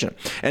husband's permission.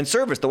 And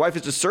service. The wife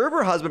is to serve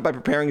her husband by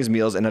preparing his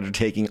meals and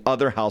undertaking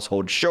other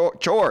household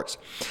chores.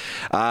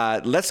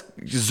 Let's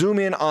zoom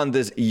in on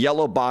this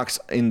yellow box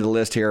in the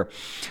list here.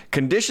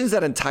 Conditions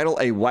that entitle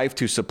a wife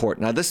to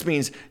support. Now, this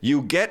means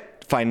you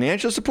get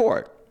financial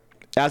support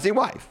as a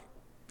wife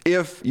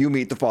if you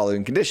meet the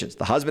following conditions.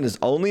 The husband is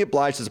only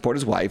obliged to support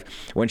his wife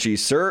when she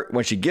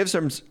gives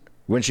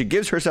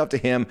herself to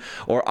him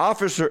or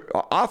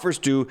offers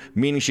to,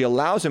 meaning she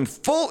allows him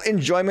full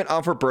enjoyment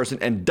of her person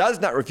and does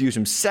not refuse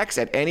him sex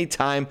at any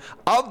time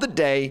of the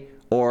day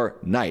or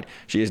night.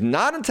 She is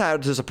not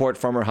entitled to support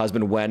from her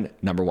husband when,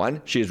 number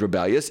one, she is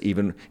rebellious,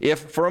 even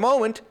if for a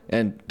moment,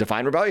 and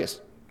define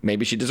rebellious.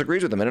 Maybe she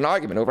disagrees with him in an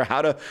argument over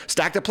how to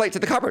stack the plates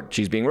at the cupboard.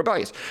 She's being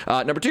rebellious.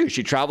 Number two,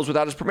 she travels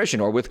without his permission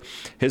or with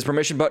his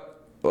permission,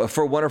 but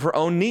for one of her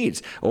own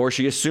needs. Or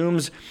she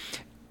assumes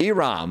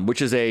Ihram,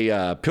 which is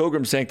a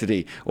pilgrim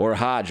sanctity, or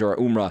Hajj or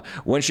Umrah,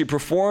 when she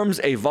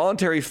performs a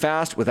voluntary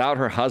fast without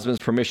her husband's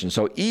permission.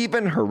 So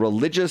even her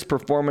religious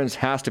performance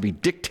has to be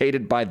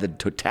dictated by the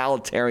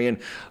totalitarian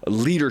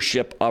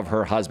leadership of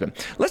her husband.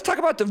 Let's talk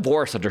about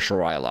divorce under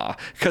Sharia law.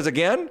 Because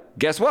again,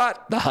 guess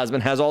what? The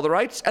husband has all the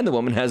rights and the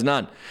woman has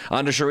none.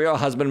 Under Sharia, a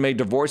husband may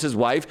divorce his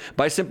wife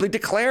by simply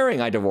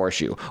declaring, I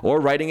divorce you, or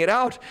writing it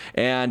out.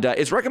 And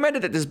it's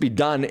recommended that this be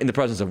done in the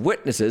presence of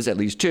witnesses, at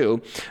least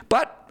two.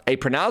 But a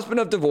pronouncement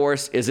of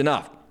divorce is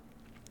enough.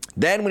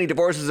 Then when he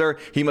divorces her,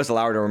 he must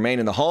allow her to remain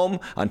in the home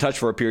untouched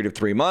for a period of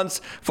 3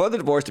 months for the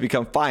divorce to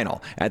become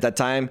final. At that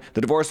time,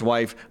 the divorced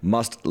wife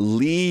must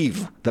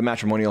leave the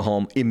matrimonial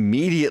home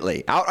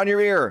immediately. Out on your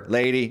ear,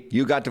 lady,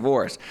 you got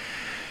divorced.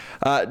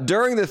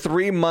 During the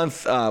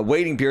 3-month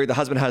waiting period, the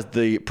husband has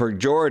the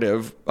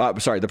prerogative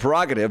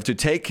to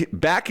take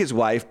back his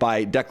wife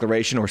by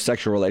declaration or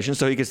sexual relations.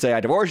 So he could say, I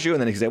divorce you,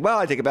 and then he could say, well,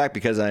 I take it back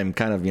because I'm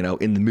kind of,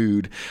 in the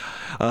mood.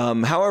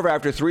 However,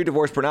 after 3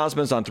 divorce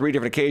pronouncements on 3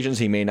 different occasions,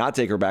 he may not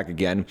take her back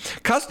again.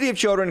 Custody of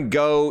children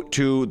go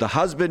to the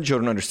husband.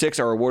 Children under 6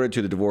 are awarded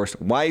to the divorced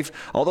wife,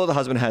 although the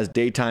husband has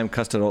daytime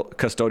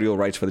custodial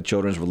rights for the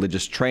children's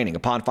religious training.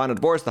 Upon final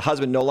divorce, the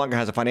husband no longer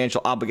has a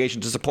financial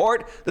obligation to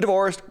support the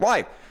divorced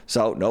wife.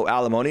 So no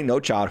alimony,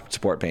 no child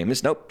support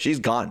payments. Nope, she's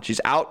gone.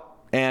 She's out.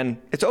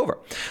 and it's over.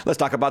 Let's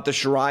talk about the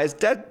Sharia's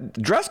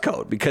dress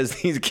code,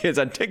 because these kids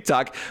on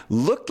TikTok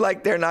look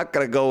like they're not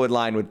going to go in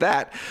line with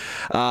that.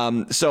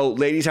 So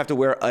ladies have to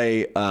wear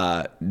a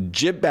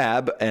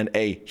jilbab and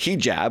a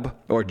hijab,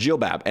 or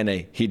jilbab and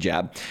a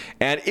hijab.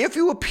 And if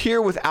you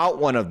appear without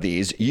one of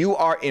these, you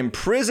are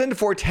imprisoned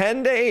for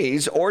 10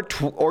 days or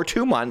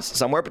 2 months,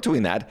 somewhere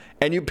between that,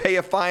 and you pay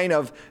a fine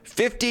of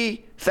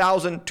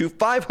 50,000 to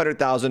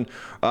 500,000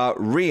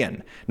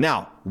 rian.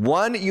 Now,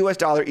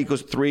 $1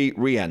 equals 3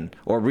 rian,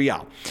 or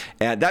rial,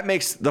 and that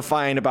makes the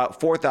fine about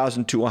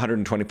 $4,000 to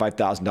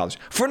 $125,000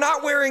 for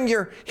not wearing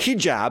your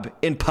hijab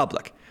in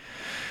public.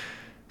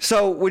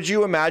 So would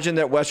you imagine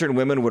that Western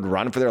women would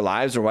run for their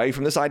lives away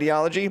from this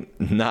ideology?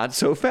 Not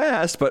so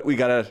fast, but we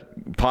got to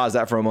pause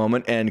that for a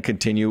moment and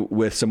continue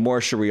with some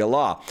more Sharia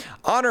law.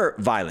 Honor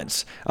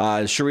violence.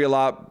 Sharia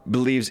law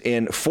believes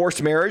in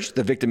forced marriage.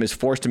 The victim is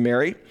forced to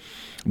marry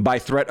by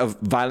threat of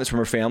violence from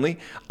her family.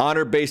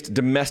 Honor-based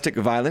domestic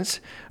violence.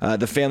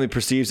 The family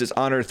perceives this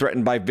honor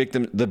threatened by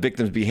the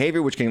victim's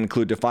behavior, which can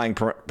include defying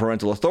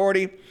parental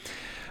authority,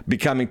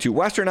 becoming too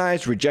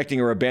westernized, rejecting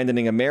or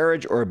abandoning a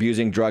marriage, or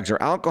abusing drugs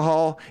or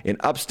alcohol. In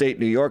upstate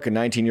New York, a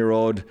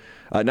 19-year-old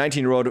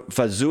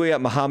Fazouya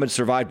Muhammad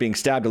survived being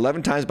stabbed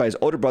 11 times by his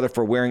older brother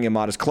for wearing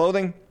immodest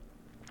clothing.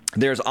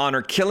 There's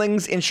honor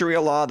killings in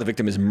Sharia law. The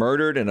victim is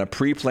murdered in a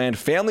pre-planned,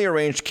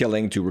 family-arranged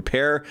killing to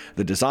repair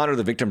the dishonor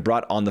the victim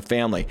brought on the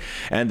family.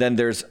 And then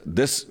there's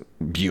this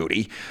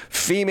beauty: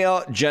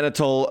 female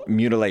genital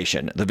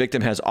mutilation. The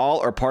victim has all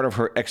or part of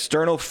her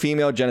external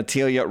female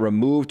genitalia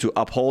removed to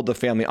uphold the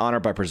family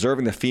honor by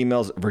preserving the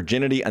female's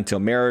virginity until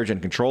marriage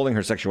and controlling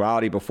her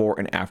sexuality before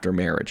and after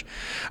marriage.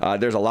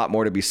 There's a lot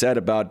more to be said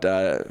about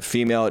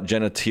female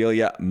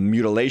genitalia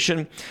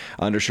mutilation.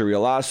 Under Sharia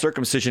law,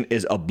 circumcision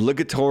is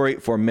obligatory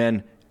for men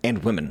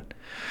and women.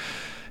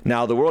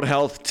 Now, the World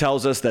Health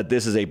tells us that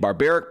this is a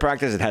barbaric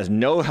practice. It has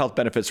no health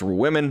benefits for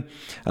women.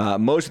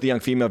 Most of the young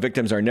female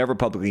victims are never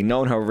publicly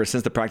known. However,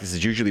 since the practice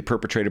is usually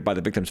perpetrated by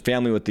the victim's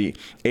family with the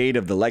aid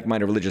of the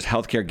like-minded religious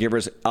health care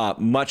givers,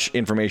 much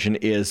information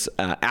is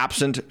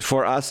absent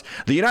for us.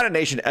 The United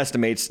Nations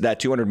estimates that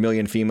 200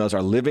 million females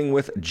are living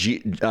with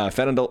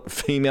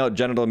female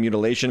genital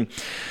mutilation.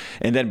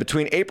 And then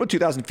between April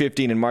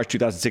 2015 and March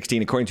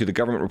 2016, according to the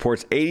government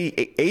reports,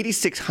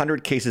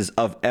 8,600 cases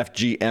of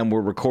FGM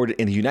were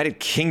recorded in the United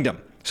Kingdom.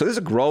 So this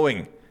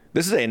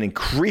is an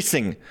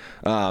increasing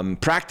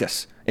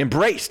practice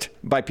embraced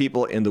by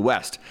people in the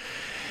West.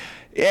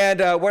 And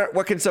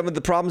what can some of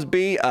the problems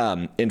be?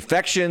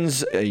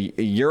 Infections,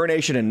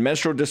 urination and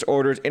menstrual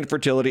disorders,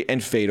 infertility,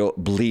 and fatal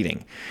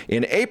bleeding.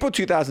 In April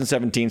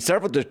 2017,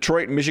 several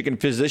Detroit, Michigan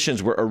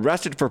physicians were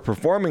arrested for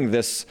performing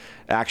this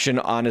action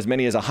on as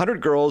many as 100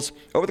 girls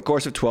over the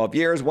course of 12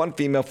 years. One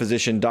female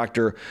physician,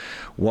 Dr.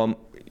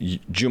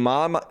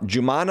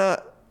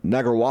 Jumana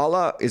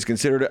Nagarwala, is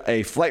considered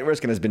a flight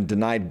risk and has been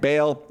denied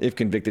bail. If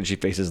convicted, she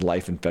faces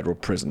life in federal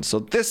prison. So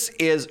this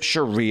is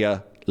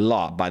Sharia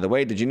law. By the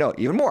way, did you know?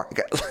 Even more.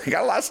 I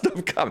got a lot of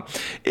stuff coming.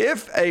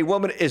 If a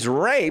woman is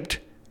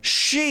raped,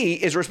 she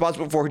is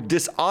responsible for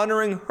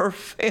dishonoring her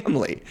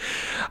family.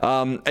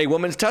 A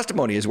woman's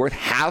testimony is worth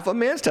half a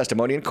man's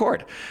testimony in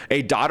court.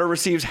 A daughter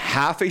receives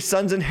half a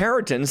son's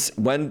inheritance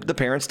when the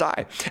parents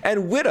die.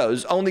 And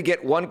widows only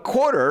get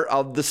 1/4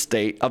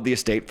 of the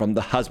estate from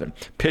the husband.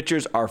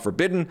 Pictures are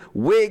forbidden.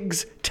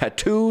 Wigs,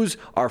 tattoos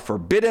are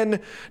forbidden.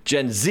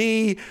 Gen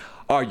Z,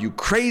 are you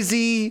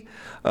crazy?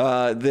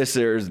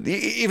 There's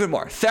even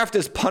more. Theft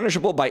is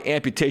punishable by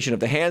amputation of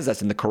the hands.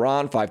 That's in the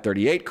Quran,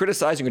 538.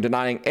 Criticizing or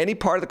denying any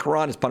part of the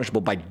Quran is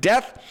punishable by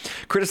death.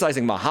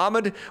 Criticizing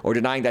Muhammad or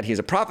denying that he is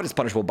a prophet is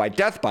punishable by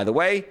death. By the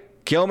way,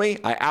 kill me.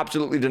 I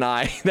absolutely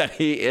deny that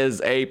he is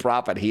a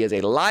prophet. He is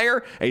a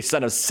liar, a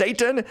son of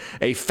Satan,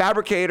 a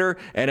fabricator,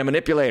 and a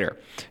manipulator.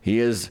 He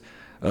is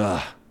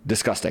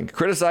disgusting.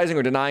 Criticizing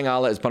or denying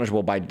Allah is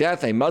punishable by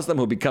death. A Muslim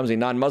who becomes a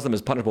non-Muslim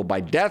is punishable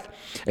by death.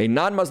 A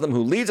non-Muslim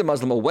who leads a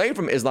Muslim away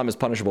from Islam is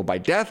punishable by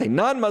death. A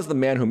non-Muslim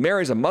man who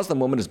marries a Muslim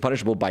woman is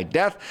punishable by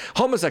death.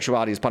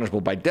 Homosexuality is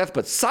punishable by death,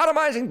 but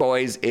sodomizing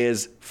boys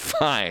is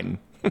fine.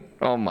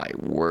 Oh my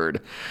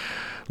word.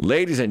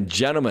 Ladies and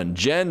gentlemen,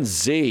 Gen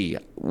Z,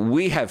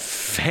 we have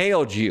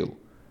failed you.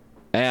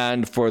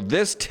 And for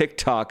this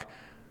TikTok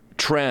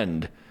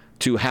trend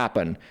to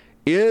happen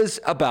is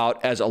about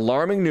as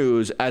alarming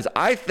news as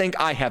I think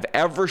I have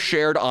ever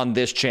shared on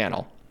this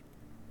channel.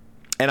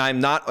 And I'm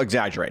not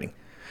exaggerating.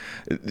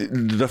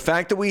 The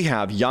fact that we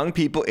have young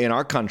people in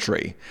our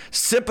country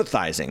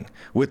sympathizing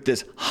with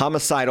this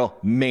homicidal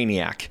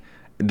maniac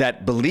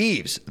that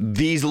believes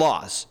these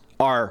laws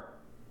are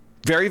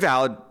very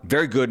valid,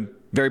 very good,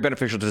 very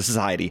beneficial to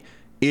society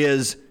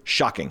is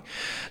shocking.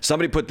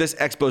 Somebody put this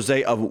expose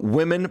of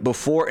women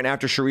before and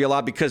after Sharia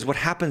law, because what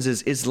happens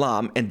is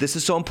Islam, and this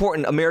is so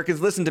important,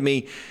 Americans, listen to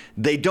me,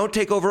 they don't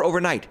take over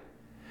overnight.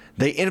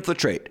 They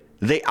infiltrate.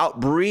 They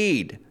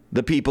outbreed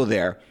the people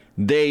there.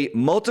 They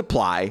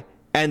multiply.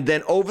 And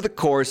then over the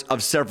course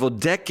of several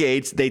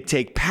decades, they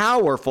take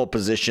powerful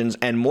positions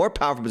and more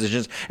powerful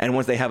positions. And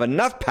once they have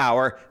enough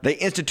power, they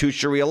institute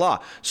Sharia law.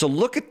 So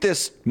look at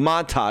this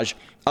montage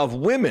of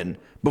women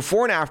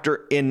before and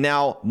after in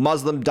now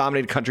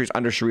Muslim-dominated countries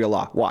under Sharia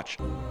law. Watch.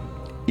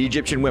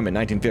 Egyptian women,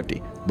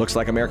 1950. Looks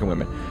like American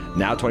women.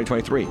 Now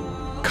 2023.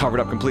 Covered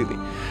up completely.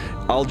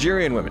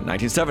 Algerian women,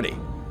 1970.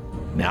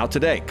 Now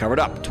today, covered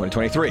up,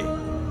 2023.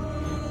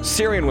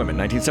 Syrian women,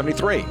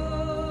 1973.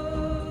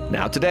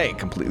 Now today,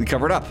 completely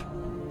covered up.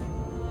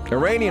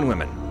 Iranian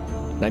women,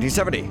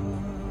 1970.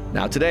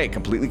 Now today,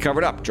 completely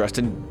covered up, dressed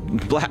in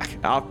black.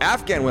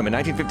 Afghan women,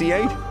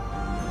 1958.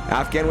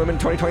 Afghan women,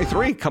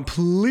 2023,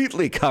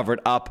 completely covered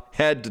up,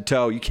 head to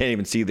toe. You can't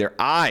even see their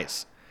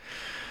eyes.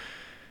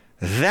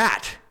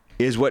 That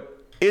is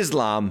what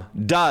Islam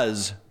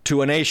does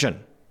to a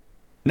nation.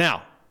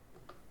 Now,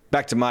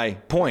 back to my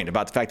point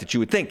about the fact that you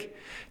would think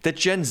that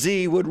Gen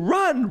Z would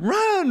run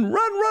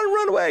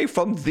away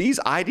from these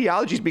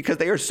ideologies because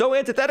they are so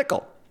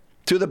antithetical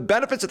to the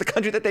benefits of the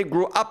country that they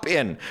grew up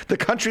in, the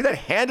country that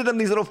handed them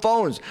these little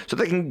phones so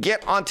they can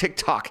get on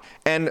TikTok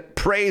and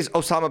praise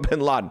Osama bin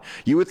Laden.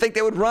 You would think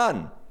they would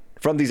run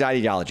from these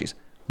ideologies.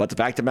 But the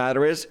fact of the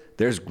matter is,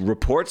 there's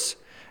reports,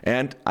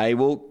 and I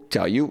will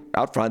tell you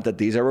out front that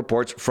these are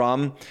reports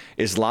from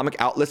Islamic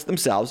outlets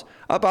themselves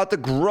about the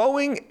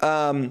growing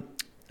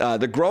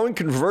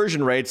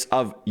conversion rates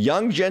of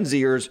young Gen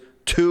Zers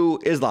to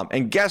Islam.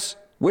 And guess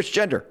which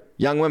gender?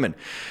 Young women.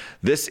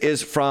 This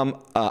is from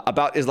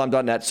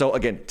aboutislam.net. So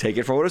again, take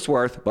it for what it's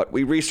worth, but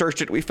we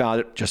researched it, we found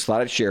it, just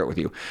thought I'd share it with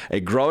you. A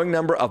growing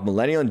number of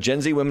millennial and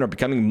Gen Z women are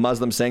becoming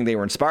Muslim, saying they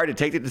were inspired to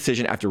take the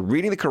decision after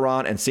reading the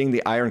Quran and seeing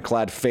the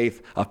ironclad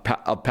faith of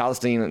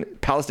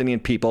Palestinian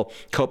people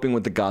coping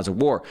with the Gaza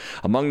war.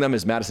 Among them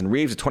is Madison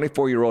Reeves, a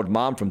 24-year-old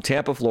mom from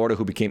Tampa, Florida,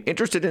 who became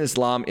interested in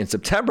Islam in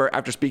September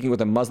after speaking with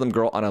a Muslim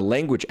girl on a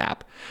language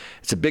app.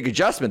 It's a big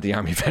adjustment, the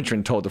Army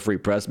veteran told the Free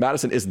Press.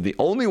 Madison isn't the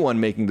only one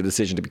making the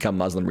decision to become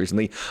Muslim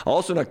recently.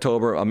 Also in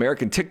October,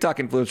 American TikTok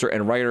influencer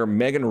and writer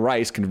Megan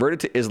Rice converted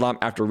to Islam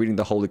after reading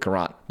the Holy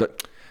Quran.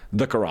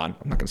 The Quran.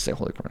 I'm not going to say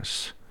Holy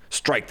Quran.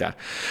 Strike that.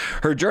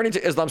 Her journey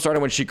to Islam started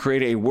when she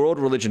created a world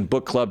religion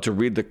book club to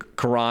read the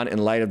Quran in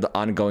light of the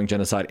ongoing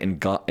genocide in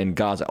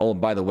Gaza. Oh,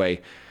 and by the way,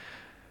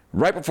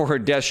 right before her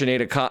death,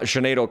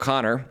 Sinead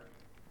O'Connor,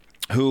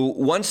 who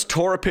once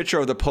tore a picture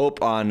of the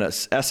Pope on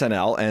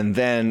SNL and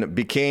then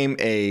became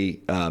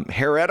a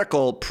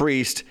heretical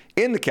priest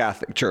in the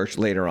Catholic Church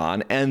later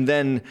on, and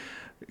then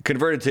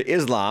converted to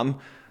Islam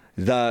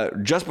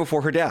just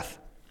before her death.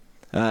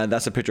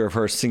 That's a picture of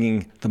her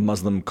singing the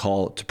Muslim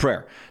call to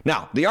prayer.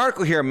 Now, the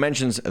article here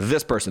mentions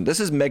this person. This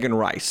is Megan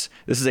Rice.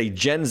 This is a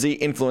Gen Z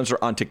influencer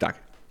on TikTok.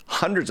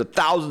 Hundreds of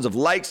thousands of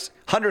likes,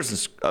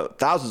 hundreds of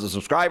thousands of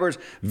subscribers,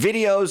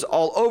 videos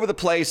all over the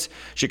place.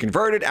 She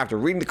converted after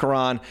reading the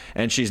Quran,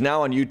 and she's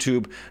now on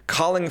YouTube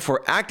calling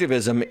for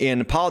activism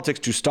in politics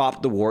to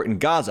stop the war in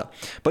Gaza.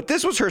 But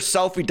this was her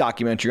selfie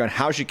documentary on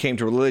how she came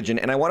to religion,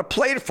 and I want to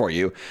play it for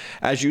you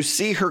as you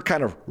see her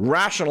kind of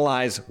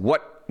rationalize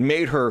what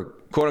made her,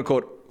 quote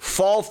unquote,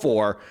 fall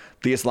for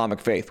the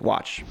Islamic faith.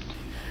 Watch.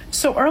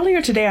 So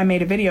earlier today, I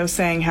made a video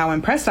saying how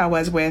impressed I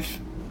was with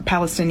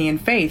Palestinian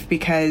faith,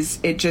 because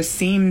it just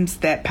seems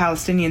that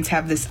Palestinians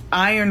have this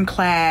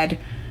ironclad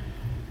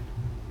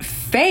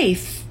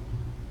faith,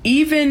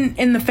 even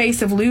in the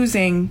face of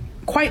losing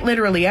quite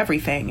literally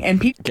everything. And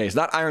okay, it's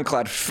not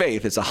ironclad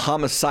faith, it's a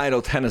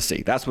homicidal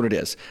tendency. That's what it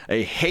is.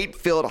 A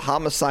hate-filled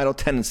homicidal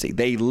tendency.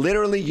 They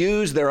literally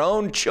use their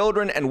own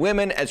children and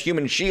women as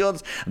human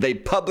shields. They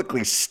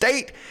publicly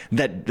state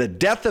that the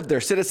death of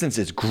their citizens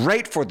is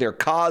great for their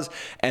cause,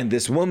 and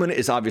this woman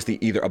is obviously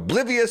either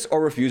oblivious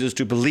or refuses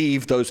to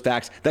believe those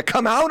facts that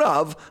come out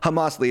of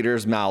Hamas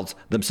leaders' mouths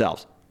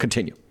themselves.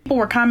 Continue. People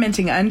were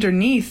commenting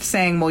underneath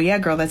saying, well, yeah,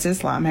 girl, that's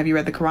Islam. Have you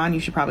read the Quran?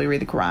 You should probably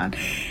read the Quran.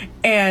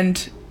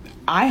 And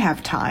I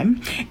have time.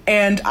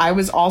 And I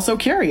was also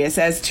curious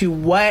as to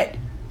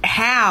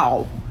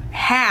how,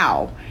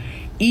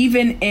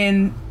 even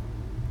in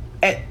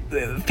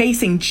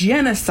facing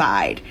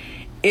genocide,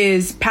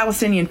 is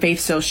Palestinian faith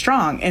so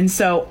strong? And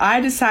so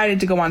I decided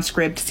to go on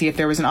Scribd to see if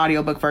there was an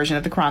audiobook version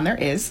of the Quran.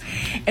 There is.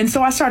 And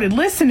so I started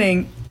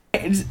listening.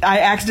 I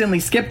accidentally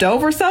skipped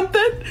over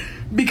something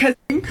because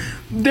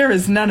there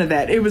is none of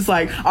that. It was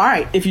like, all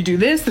right, if you do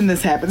this, then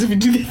this happens. If you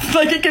do this,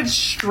 like it gets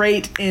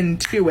straight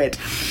into it.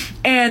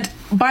 And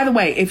by the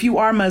way, if you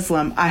are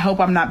Muslim, I hope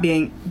I'm not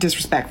being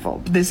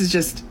disrespectful. This is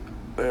just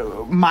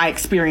my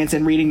experience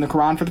in reading the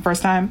Quran for the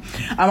first time.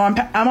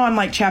 I'm on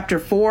like chapter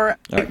 4.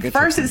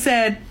 First it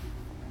said,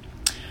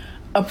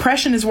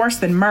 oppression is worse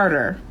than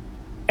murder.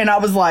 And I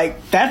was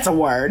like, that's a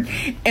word.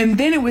 And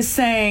then it was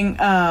saying,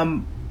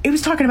 it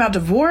was talking about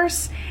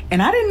divorce,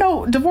 and I didn't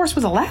know divorce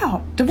was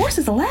allowed. Divorce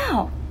is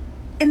allowed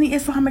in the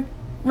Islamic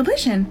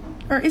religion,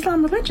 or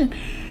Islam religion.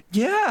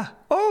 Yeah.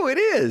 Oh, it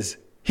is.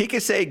 He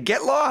could say,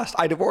 get lost,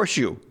 I divorce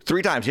you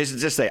 3 times. He should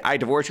just say, I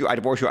divorce you, I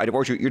divorce you, I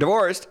divorce you. You're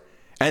divorced.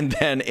 And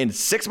then in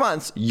 6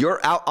 months,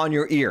 you're out on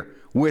your ear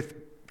with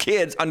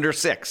kids under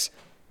 6.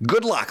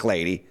 Good luck,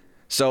 lady.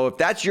 So if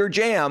that's your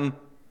jam,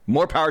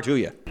 more power to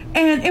you.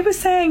 And it was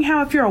saying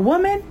how if you're a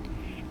woman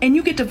and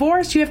you get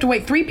divorced, you have to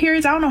wait 3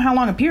 periods. I don't know how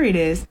long a period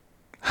is.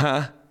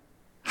 Huh?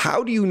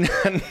 How do you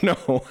not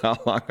know how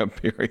long a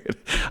period?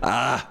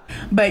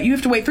 But you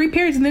have to wait 3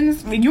 periods and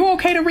then you're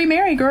okay to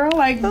remarry, girl.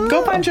 Like,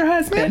 go find your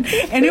husband.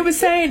 And it was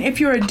saying if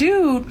you're a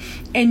dude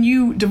and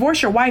you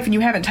divorce your wife and you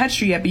haven't touched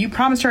her yet, but you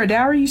promised her a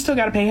dowry, you still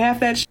got to pay half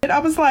that shit. I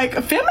was like,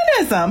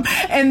 feminism.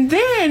 And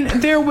then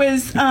there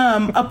was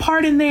a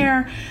part in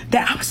there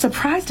that I was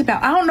surprised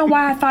about. I don't know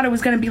why I thought it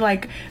was going to be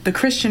like the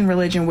Christian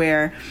religion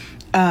where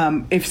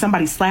if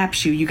somebody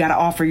slaps you, you got to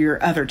offer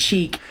your other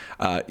cheek.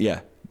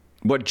 Yeah.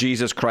 What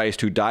Jesus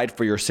Christ, who died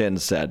for your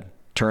sins, said,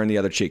 turn the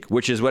other cheek,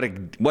 which is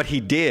what he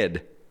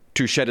did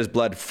to shed his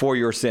blood for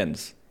your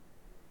sins.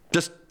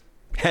 Just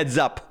heads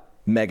up,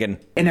 Megan.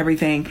 And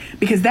everything,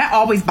 because that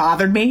always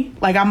bothered me.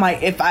 Like, I'm like,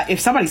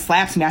 if somebody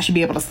slaps me, I should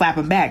be able to slap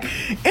them back.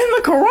 In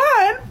the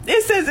Quran,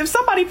 it says if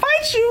somebody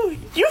fights you,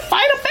 you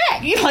fight them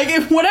back. Like,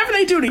 if whatever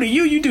they do to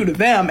you, you do to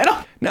them. And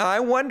now,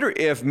 I wonder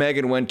if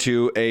Megan went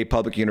to a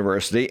public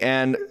university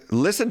and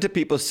listened to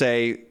people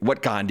say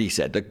what Gandhi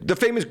said, the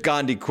famous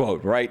Gandhi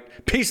quote, right?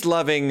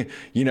 Peace-loving,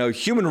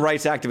 human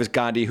rights activist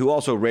Gandhi, who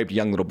also raped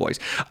young little boys.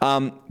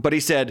 But he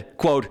said,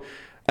 quote,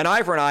 an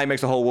eye for an eye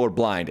makes the whole world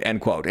blind,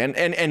 end quote.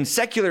 And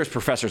secularist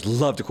professors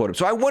love to quote him.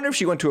 So I wonder if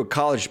she went to a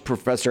college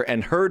professor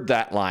and heard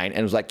that line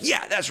and was like,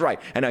 yeah, that's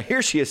right. And now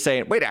here she is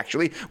saying, wait,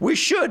 actually, we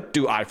should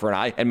do eye for an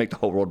eye and make the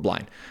whole world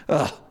blind.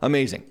 Ugh,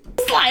 amazing.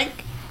 It's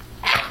like,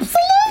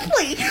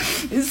 absolutely.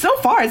 So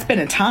far, it's been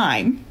a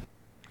time.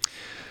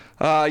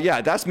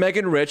 Yeah, that's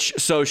Megan Rich.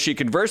 So she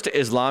converts to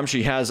Islam.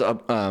 She has a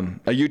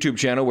YouTube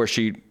channel where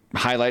she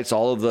highlights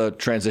all of the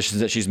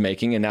transitions that she's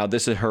making. And now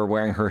this is her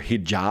wearing her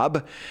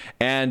hijab.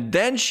 And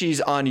then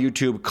she's on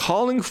YouTube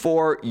calling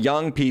for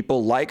young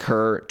people like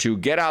her to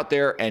get out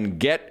there and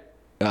get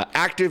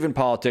active in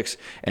politics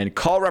and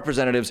call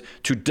representatives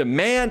to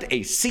demand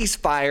a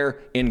ceasefire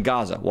in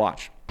Gaza.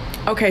 Watch.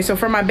 Okay, so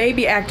for my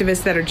baby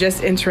activists that are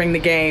just entering the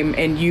game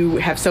and you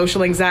have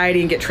social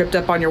anxiety and get tripped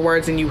up on your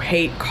words and you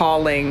hate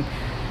calling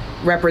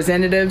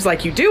representatives,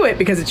 like, you do it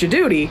because it's your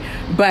duty,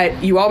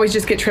 but you always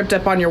just get tripped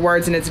up on your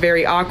words and it's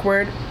very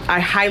awkward, I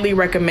highly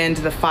recommend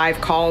the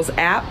 5 Calls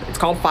app. It's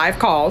called 5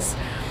 Calls,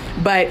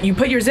 but you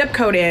put your zip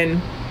code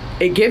in,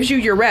 it gives you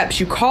your reps,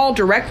 you call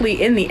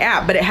directly in the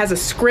app, but it has a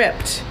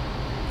script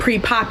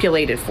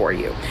pre-populated for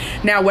you.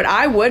 Now, what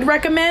I would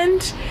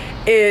recommend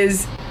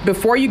is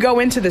before you go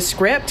into the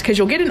script, because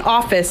you'll get an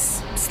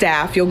office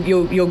staff,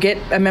 you'll get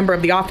a member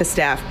of the office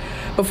staff.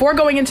 Before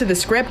going into the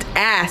script,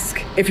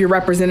 ask if your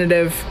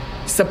representative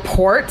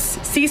supports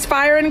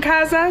ceasefire in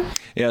Gaza.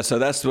 Yeah, so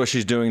that's what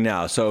she's doing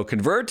now. So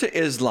convert to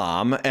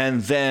Islam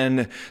and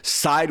then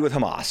side with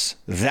Hamas.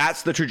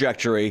 That's the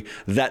trajectory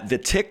that the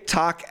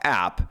TikTok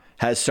app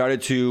has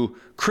started to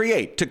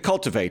create, to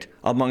cultivate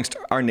amongst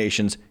our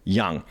nation's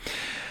young.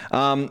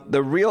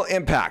 The real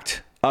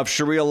impact of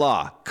Sharia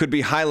law could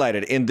be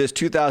highlighted in this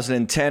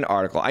 2010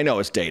 article. I know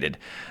it's dated,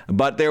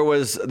 but there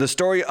was the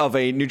story of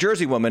a New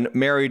Jersey woman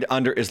married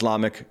under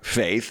Islamic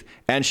faith,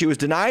 and she was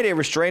denied a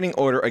restraining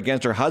order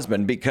against her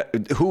husband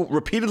who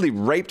repeatedly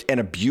raped and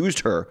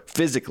abused her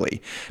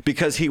physically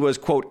because he was,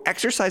 quote,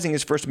 exercising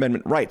his First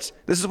Amendment rights.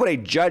 This is what a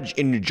judge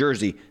in New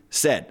Jersey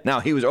said. Now,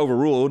 he was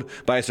overruled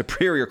by a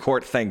superior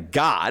court, thank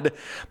God.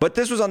 But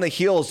this was on the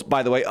heels,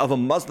 by the way, of a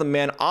Muslim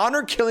man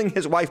honor killing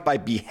his wife by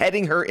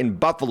beheading her in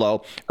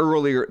Buffalo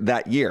earlier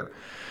that year.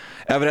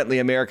 Evidently,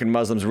 American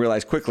Muslims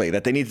realized quickly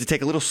that they need to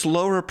take a little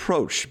slower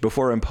approach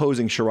before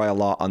imposing Sharia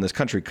law on this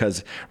country,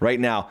 because right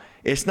now,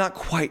 it's not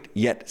quite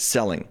yet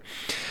selling.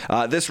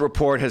 This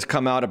report has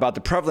come out about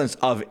the prevalence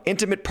of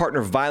intimate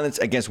partner violence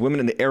against women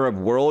in the Arab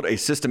world, a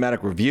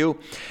systematic review.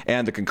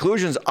 And the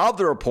conclusions of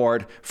the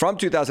report from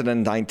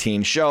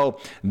 2019 show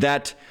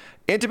that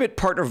intimate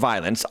partner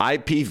violence,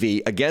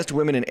 IPV, against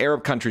women in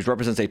Arab countries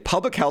represents a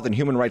public health and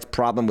human rights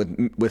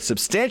problem with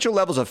substantial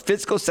levels of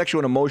physical, sexual,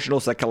 and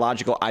emotional,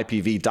 psychological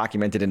IPV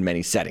documented in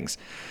many settings.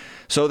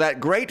 So that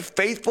great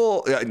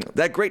faithful,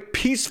 that great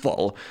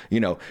peaceful,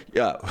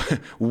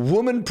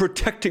 woman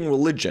protecting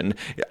religion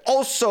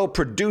also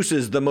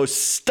produces the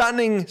most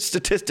stunning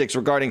statistics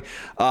regarding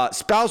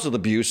spousal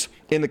abuse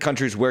in the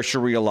countries where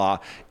Sharia law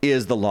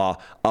is the law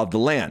of the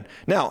land.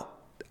 Now,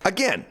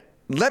 again,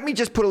 let me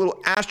just put a little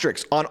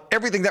asterisk on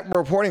everything that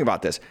we're reporting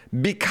about this,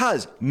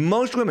 because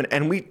most women,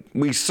 and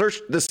we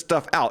searched this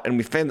stuff out and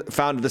we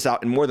found this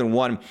out in more than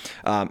one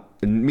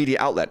media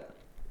outlet.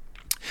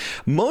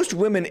 Most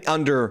women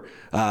under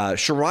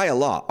Sharia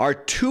law are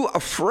too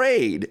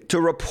afraid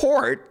to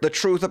report the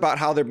truth about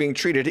how they're being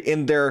treated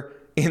in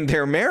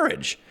their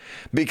marriage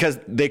because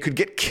they could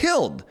get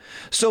killed.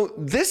 So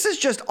this is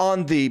just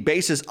on the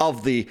basis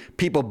of the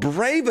people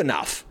brave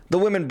enough, the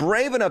women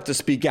brave enough to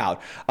speak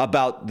out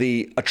about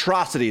the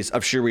atrocities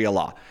of Sharia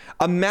law.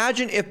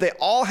 Imagine if they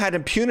all had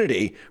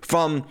impunity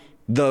from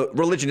the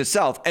religion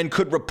itself and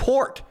could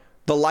report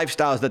the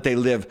lifestyles that they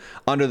live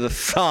under the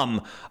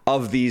thumb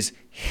of these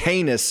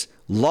heinous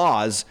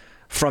laws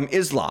from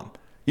Islam.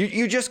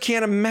 You just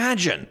can't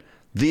imagine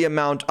the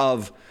amount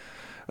of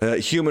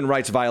human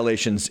rights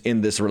violations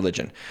in this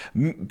religion.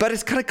 But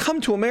it's going to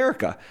come to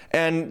America.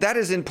 And that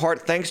is in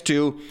part thanks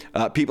to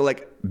people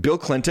like Bill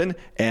Clinton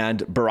and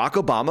Barack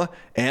Obama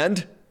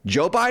and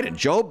Joe Biden.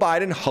 Joe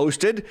Biden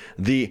hosted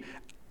the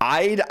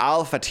Eid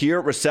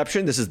al-Fitr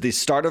reception. This is the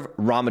start of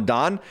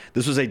Ramadan.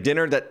 This was a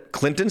dinner that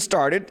Clinton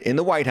started in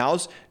the White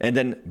House, and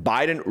then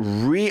Biden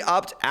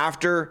re-upped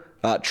after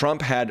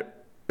Trump had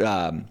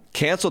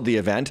canceled the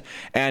event.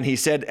 And he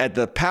said at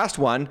the past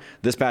one,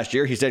 this past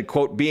year, he said,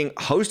 quote, being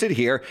hosted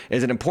here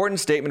is an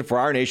important statement for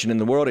our nation and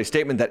the world, a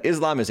statement that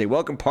Islam is a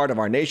welcome part of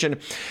our nation,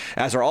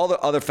 as are all the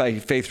other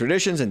faith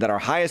traditions, and that our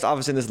highest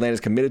office in this land is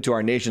committed to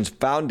our nation's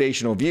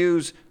foundational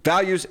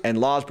values,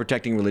 and laws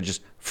protecting religious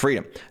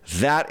freedom.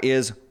 That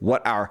is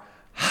what our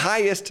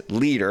highest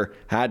leader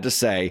had to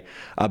say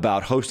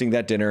about hosting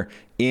that dinner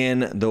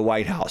in the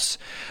White House.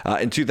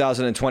 In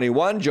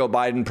 2021, Joe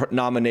Biden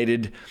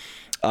nominated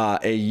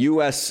a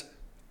U.S.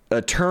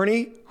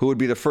 attorney who would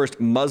be the first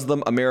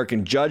Muslim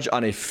American judge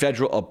on a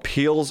federal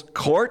appeals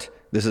court.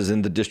 This is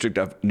in the District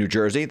of New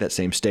Jersey, that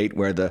same state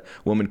where the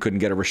woman couldn't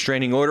get a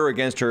restraining order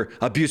against her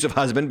abusive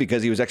husband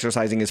because he was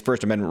exercising his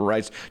First Amendment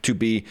rights to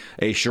be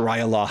a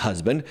Sharia law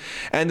husband.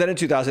 And then in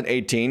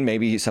 2018,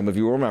 maybe some of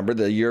you will remember,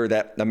 the year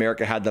that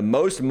America had the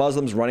most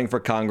Muslims running for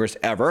Congress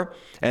ever.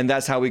 And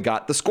that's how we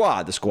got the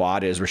squad. The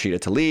squad is Rashida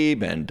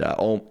Tlaib and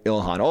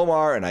Ilhan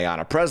Omar and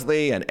Ayanna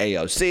Pressley and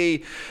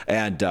AOC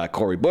and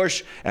Cori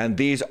Bush. And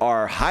these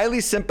are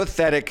highly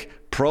sympathetic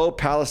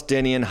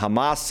pro-Palestinian,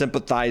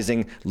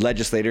 Hamas-sympathizing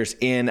legislators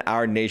in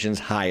our nation's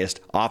highest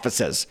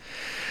offices.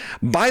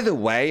 By the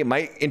way, it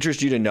might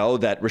interest you to know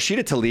that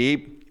Rashida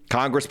Tlaib,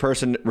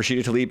 Congressperson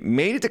Rashida Tlaib,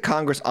 made it to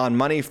Congress on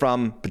money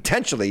from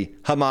potentially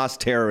Hamas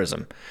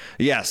terrorism.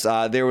 Yes,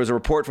 there was a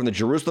report from the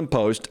Jerusalem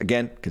Post,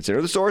 again,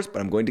 consider the source,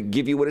 but I'm going to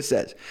give you what it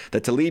says,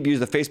 that Tlaib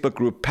used the Facebook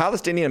group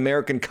Palestinian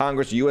American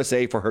Congress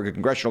USA for her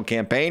congressional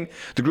campaign.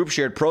 The group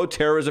shared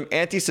pro-terrorism,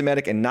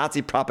 anti-Semitic, and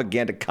Nazi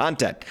propaganda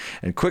content.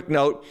 And quick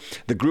note,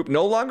 the group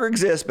no longer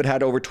exists, but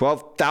had over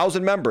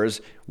 12,000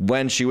 members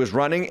when she was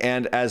running,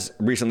 and as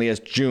recently as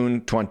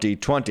June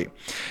 2020.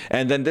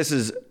 And then this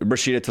is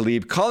Rashida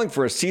Tlaib calling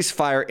for a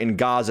ceasefire in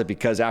Gaza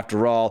because,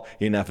 after all,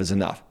 enough is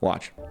enough.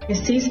 Watch. A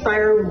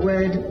ceasefire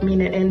would mean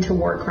an end to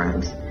war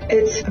crimes.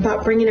 It's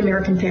about bringing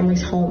American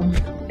families home.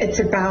 It's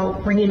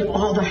about bringing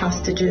all the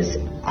hostages,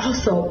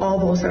 also all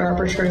those that are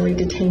arbitrarily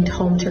detained,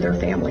 home to their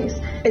families.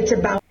 It's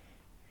about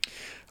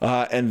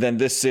and then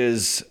this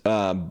is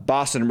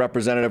Boston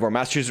Representative or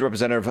Massachusetts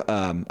Representative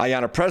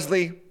Ayanna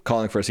Pressley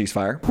calling for a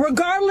ceasefire.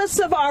 Regardless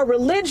of our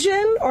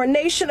religion or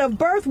nation of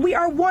birth, we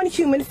are one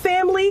human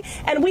family,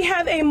 and we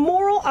have a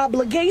moral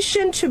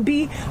obligation to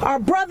be our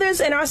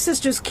brothers and our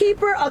sisters'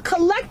 keeper, a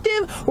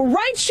collective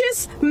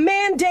righteous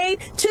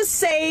mandate to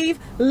save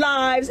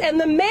lives. And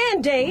the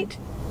mandate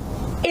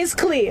is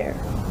clear.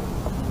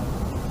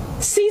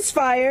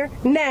 Ceasefire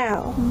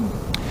now.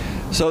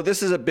 So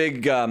this is a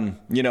big,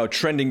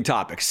 trending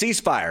topic.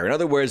 Ceasefire. In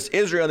other words,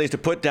 Israel needs to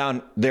put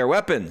down their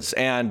weapons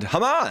and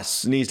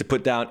Hamas needs to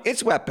put down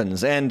its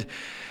weapons. And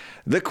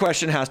the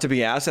question has to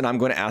be asked, and I'm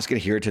going to ask it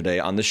here today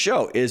on the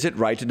show. Is it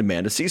right to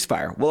demand a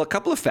ceasefire? Well, a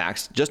couple of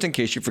facts, just in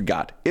case you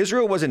forgot.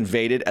 Israel was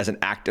invaded as an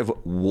act of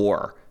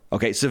war.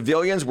 Okay,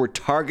 civilians were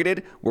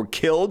targeted, were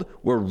killed,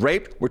 were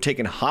raped, were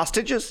taken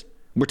hostage,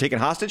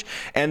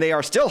 and they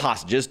are still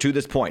hostages to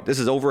this point. This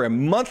is over a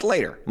month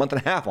later, month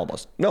and a half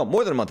almost. No,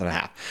 more than a month and a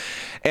half.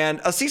 And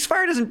a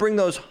ceasefire doesn't bring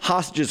those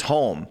hostages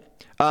home.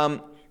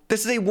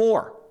 This is a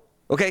war,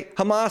 okay?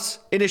 Hamas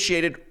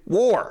initiated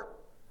war.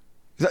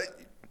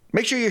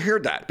 Make sure you hear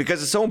that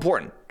because it's so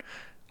important.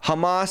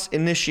 Hamas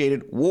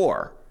initiated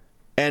war,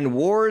 and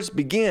wars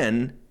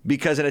begin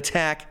because an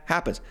attack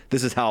happens.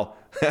 This is how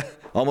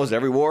almost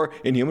every war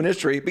in human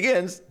history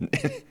begins.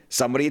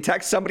 Somebody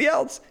attacks somebody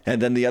else,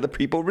 and then the other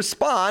people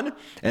respond,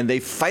 and they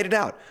fight it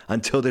out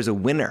until there's a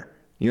winner.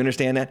 You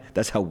understand that?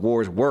 That's how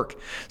wars work.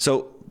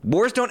 So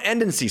wars don't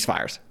end in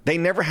ceasefires. They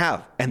never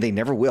have, and they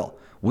never will.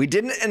 We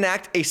didn't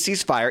enact a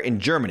ceasefire in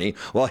Germany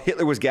while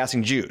Hitler was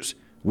gassing Jews.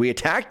 We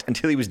attacked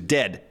until he was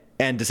dead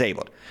and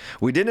disabled.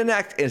 We didn't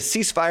enact a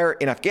ceasefire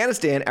in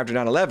Afghanistan after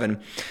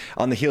 9/11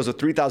 on the heels of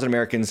 3,000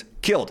 Americans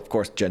killed. Of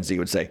course, Gen Z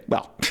would say,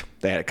 well,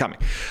 they had it coming.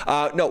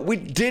 No, we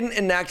didn't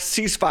enact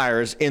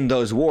ceasefires in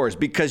those wars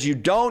because you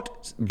don't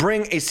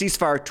bring a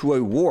ceasefire to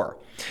a war.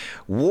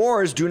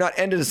 Wars do not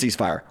end in a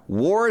ceasefire.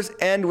 Wars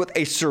end with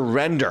a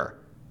surrender.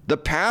 The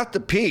path to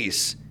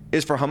peace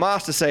is for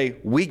Hamas to say,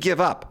 we give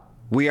up.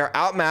 We are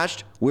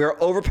outmatched, we are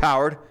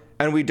overpowered,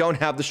 and we don't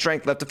have the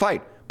strength left to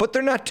fight. But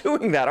they're not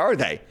doing that, are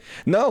they?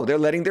 No, they're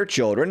letting their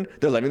children,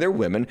 they're letting their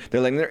women,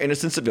 they're letting their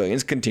innocent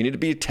civilians continue to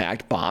be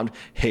attacked, bombed,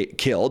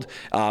 killed,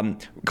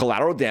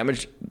 collateral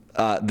damage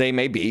they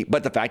may be.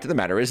 But the fact of the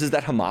matter is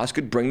that Hamas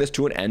could bring this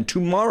to an end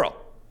tomorrow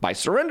by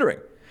surrendering.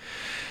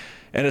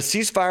 And a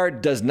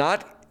ceasefire does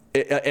not,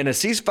 and a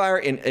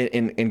ceasefire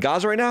in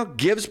Gaza right now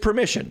gives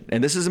permission,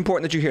 and this is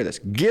important that you hear this,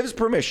 gives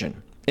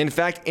permission, in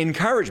fact,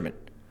 encouragement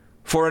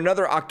for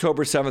another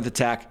October 7th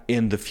attack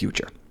in the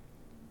future.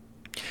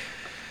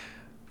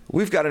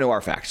 We've got to know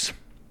our facts.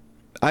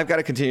 I've got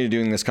to continue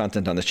doing this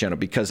content on this channel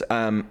because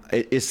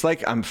it's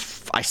like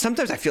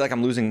sometimes I feel like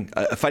I'm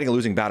fighting a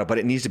losing battle, but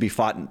it needs to be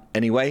fought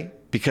anyway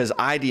because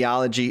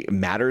ideology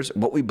matters.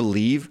 What we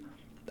believe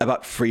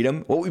about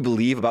freedom, what we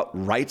believe about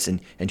rights and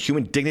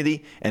human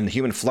dignity and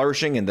human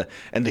flourishing and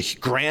the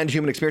grand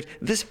human experience,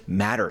 this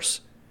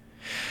matters.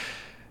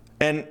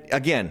 And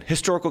again,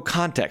 historical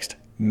context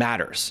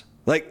matters.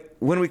 Like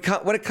when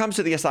it comes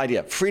to this idea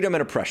of freedom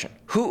and oppression,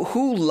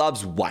 who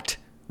loves what,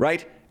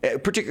 right?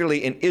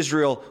 Particularly in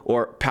Israel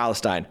or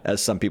Palestine,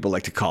 as some people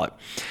like to call it.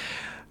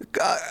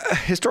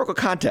 Historical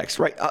context,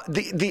 right?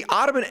 The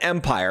Ottoman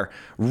Empire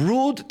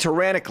ruled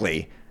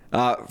tyrannically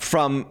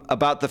from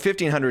about the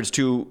 1500s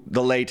to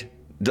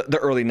the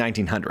early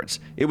 1900s.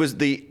 It was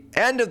the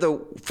end of the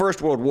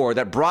First World War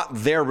that brought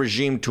their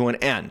regime to an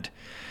end.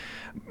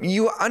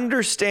 You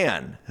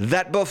understand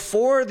that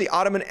before the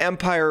Ottoman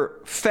Empire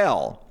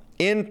fell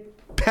in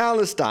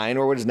Palestine,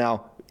 or what is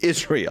now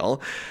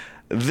Israel,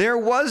 there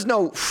was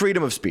no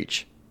freedom of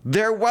speech.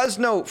 There was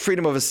no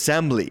freedom of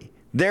assembly.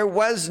 There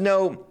was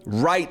no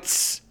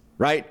rights,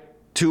 right,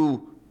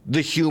 to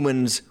the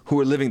humans who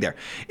were living there.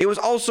 It was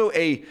also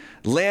a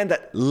land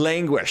that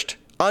languished,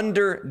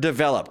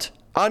 underdeveloped,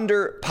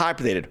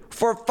 underpopulated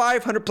for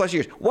 500 plus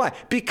years. Why?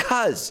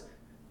 Because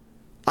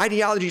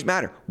ideologies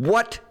matter.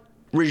 What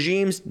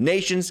regimes,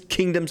 nations,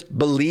 kingdoms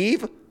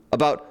believe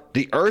about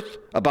the earth,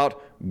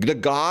 about the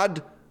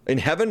God in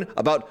heaven,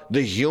 about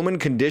the human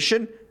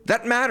condition,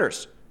 that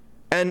matters.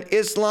 And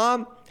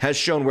Islam has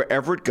shown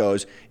wherever it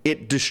goes,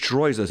 it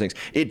destroys those things.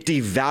 It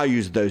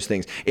devalues those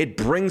things. It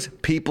brings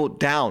people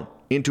down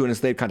into an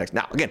enslaved context.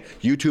 Now, again,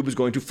 YouTube is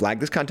going to flag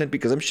this content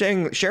because I'm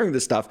sharing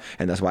this stuff,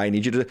 and that's why I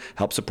need you to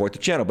help support the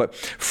channel. But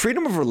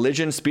freedom of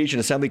religion, speech, and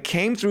assembly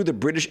came through the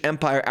British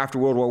Empire after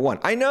World War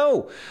I. I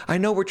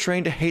know we're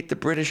trained to hate the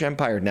British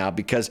Empire now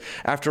because,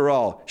 after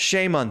all,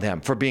 shame on them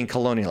for being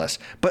colonialists.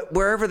 But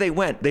wherever they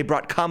went, they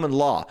brought common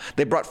law.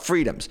 They brought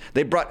freedoms.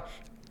 They brought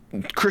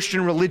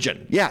Christian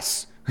religion.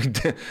 Yes.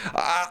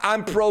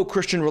 I'm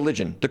pro-Christian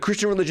religion. The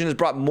Christian religion has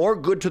brought more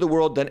good to the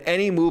world than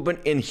any movement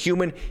in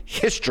human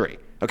history.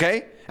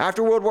 Okay?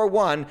 After World War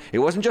I, it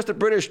wasn't just the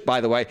British,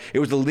 by the way. It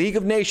was the League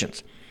of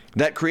Nations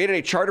that created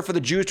a charter for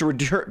the Jews to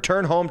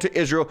return home to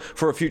Israel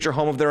for a future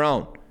home of their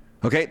own.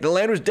 Okay? The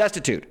land was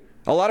destitute.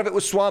 A lot of it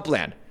was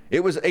swampland.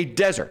 It was a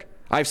desert.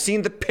 I've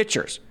seen the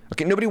pictures.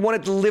 Okay, nobody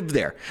wanted to live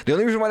there. The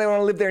only reason why they want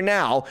to live there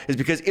now is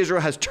because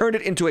Israel has turned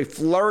it into a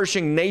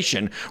flourishing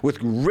nation with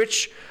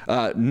rich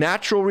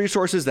natural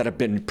resources that have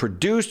been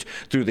produced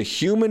through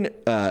human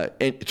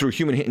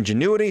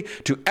ingenuity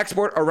to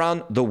export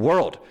around the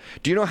world.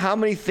 Do you know how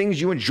many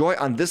things you enjoy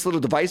on this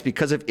little device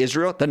because of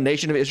Israel, the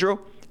nation of Israel?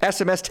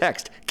 SMS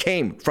text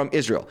came from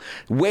Israel.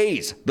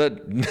 Waze,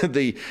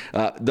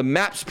 the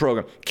Maps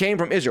program came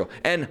from Israel.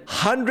 And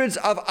hundreds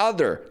of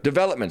other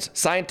developments,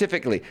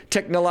 scientifically,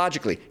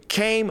 technologically,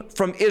 came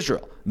from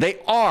Israel. They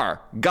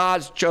are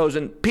God's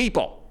chosen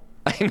people.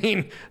 I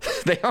mean,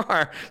 they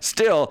are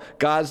still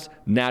God's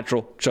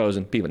natural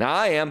chosen people. Now,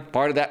 I am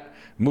part of that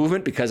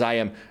movement because I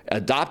am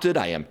adopted,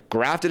 I am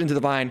grafted into the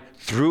vine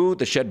through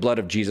the shed blood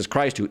of Jesus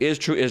Christ, who is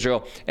true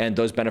Israel, and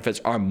those benefits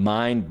are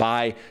mine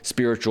by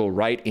spiritual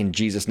right in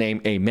Jesus'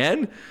 name.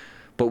 Amen.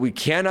 But we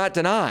cannot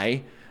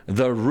deny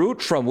the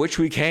root from which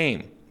we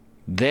came.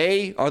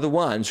 They are the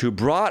ones who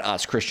brought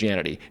us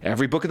Christianity.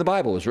 Every book in the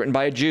Bible was written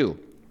by a Jew.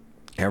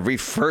 Every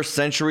first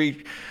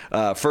century,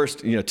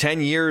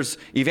 10 years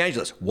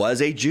evangelist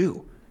was a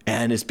Jew.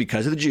 And it's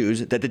because of the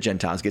Jews that the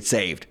Gentiles get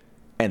saved.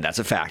 And that's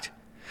a fact.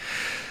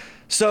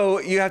 So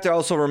you have to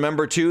also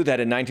remember, too,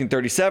 that in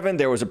 1937,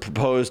 there was a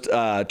proposed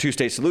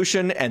two-state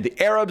solution, and the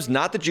Arabs,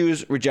 not the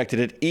Jews, rejected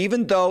it,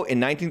 even though in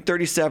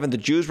 1937, the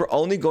Jews were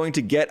only going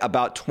to get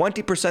about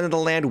 20% of the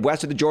land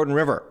west of the Jordan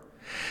River.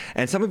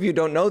 And some of you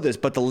don't know this,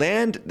 but the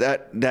land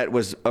that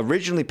was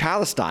originally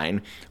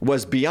Palestine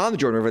was beyond the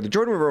Jordan River. The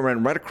Jordan River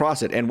ran right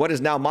across it. And what is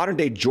now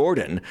modern-day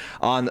Jordan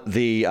on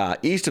the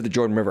east of the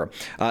Jordan River,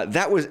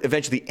 that was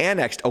eventually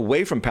annexed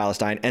away from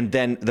Palestine. And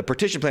then the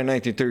partition plan in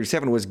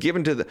 1937 was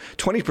given to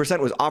 20%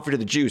 was offered to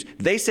the Jews.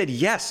 They said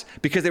yes,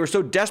 because they were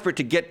so desperate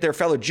to get their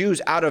fellow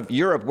Jews out of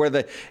Europe where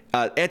the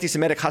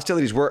anti-Semitic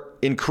hostilities were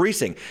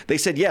increasing. They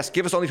said, yes,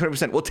 give us only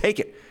 20%. We'll take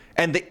it.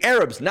 And the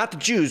Arabs, not the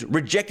Jews,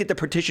 rejected the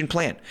partition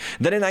plan.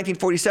 Then in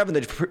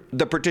 1947,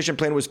 the partition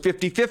plan was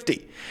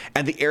 50-50,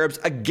 and the Arabs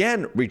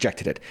again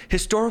rejected it.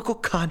 Historical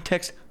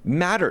context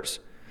matters.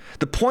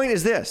 The point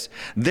is this: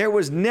 there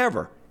was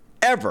never,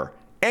 ever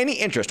any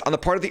interest on the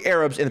part of the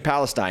Arabs in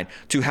Palestine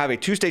to have a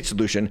two-state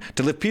solution,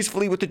 to live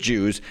peacefully with the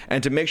Jews,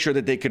 and to make sure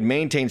that they could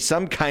maintain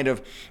some kind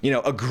of,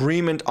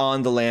 agreement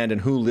on the land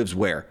and who lives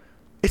where.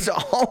 It's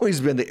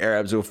always been the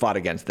Arabs who have fought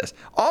against this.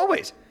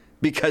 Always.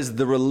 Because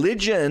the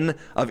religion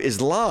of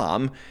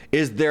Islam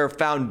is their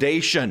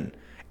foundation,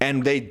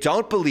 and they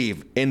don't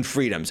believe in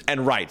freedoms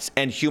and rights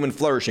and human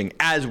flourishing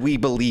as we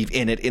believe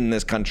in it in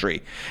this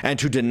country. And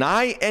to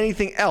deny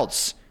anything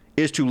else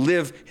is to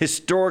live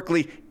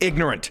historically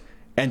ignorant.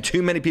 And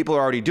too many people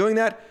are already doing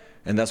that,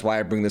 and that's why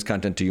I bring this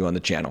content to you on the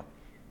channel.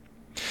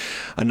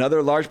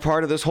 Another large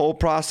part of this whole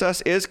process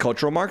is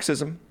cultural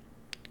Marxism.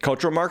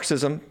 Cultural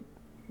Marxism.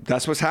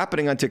 That's what's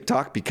happening on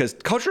TikTok, because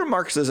cultural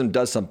Marxism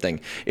does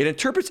something. It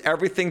interprets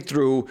everything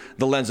through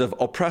the lens of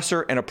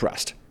oppressor and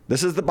oppressed.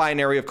 This is the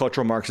binary of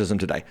cultural Marxism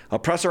today.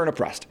 Oppressor and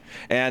oppressed.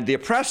 And the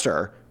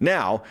oppressor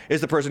now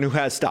is the person who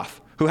has stuff,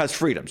 who has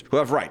freedoms, who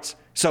have rights.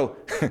 So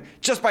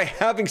just by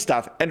having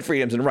stuff and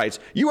freedoms and rights,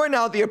 you are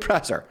now the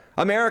oppressor.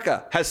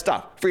 America has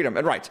stuff, freedom,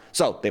 and rights.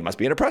 So they must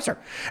be an oppressor.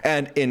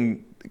 And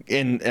in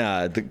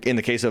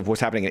the case of what's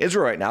happening in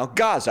Israel right now,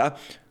 Gaza,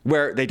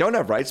 where they don't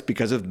have rights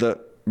because of the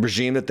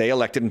regime that they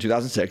elected in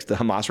 2006, the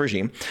Hamas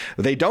regime,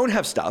 they don't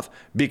have stuff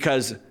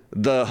because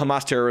the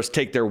Hamas terrorists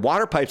take their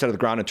water pipes out of the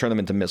ground and turn them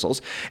into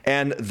missiles.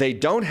 And they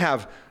don't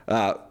have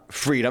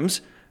freedoms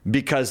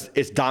because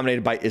it's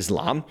dominated by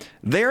Islam.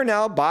 They are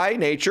now by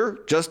nature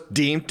just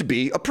deemed to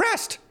be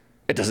oppressed.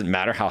 It doesn't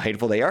matter how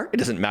hateful they are. It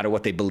doesn't matter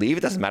what they believe.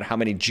 It doesn't matter how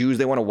many Jews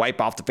they want to wipe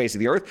off the face of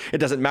the earth. It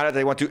doesn't matter that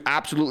they want to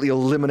absolutely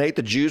eliminate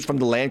the Jews from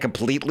the land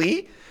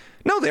completely.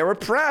 No, they're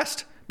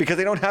oppressed because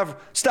they don't have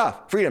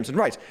stuff, freedoms, and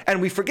rights.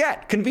 And we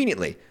forget,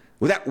 conveniently,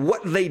 that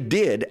what they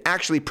did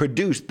actually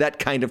produced that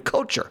kind of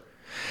culture.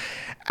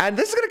 And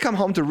this is going to come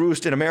home to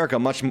roost in America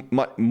much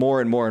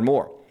more and more and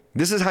more.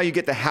 This is how you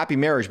get the happy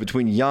marriage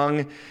between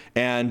young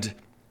and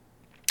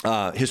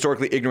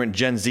historically ignorant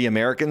Gen Z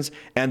Americans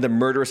and the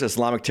murderous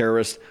Islamic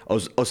terrorist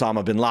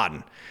Osama bin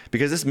Laden.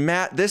 Because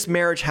this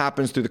marriage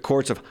happens through the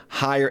courts of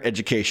higher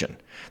education.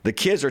 The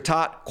kids are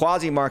taught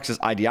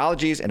quasi-Marxist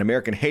ideologies and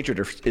American hatred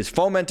is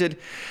fomented.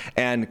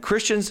 And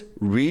Christians,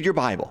 read your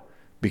Bible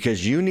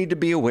because you need to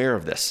be aware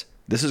of this.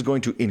 This is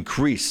going to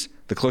increase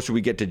the closer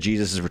we get to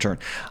Jesus' return.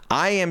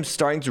 I am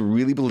starting to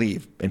really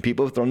believe, and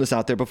people have thrown this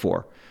out there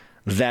before,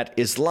 that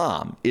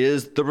Islam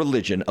is the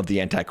religion of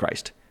the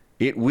Antichrist.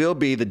 It will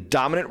be the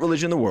dominant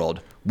religion in the world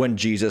when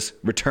Jesus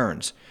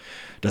returns.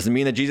 Doesn't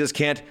mean that Jesus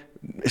can't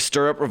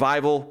stir up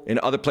revival in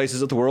other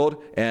places of the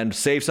world and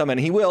save some, and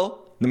he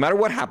will. No matter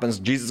what happens,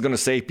 Jesus is going to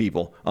save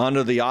people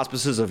under the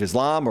auspices of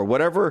Islam or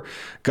whatever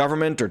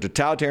government or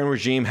totalitarian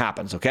regime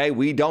happens, okay?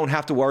 We don't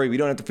have to worry. We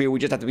don't have to fear. We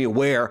just have to be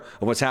aware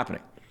of what's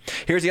happening.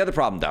 Here's the other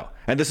problem, though,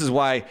 and this is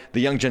why the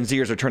young Gen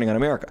Zers are turning on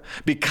America.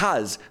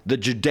 Because the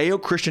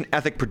Judeo-Christian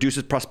ethic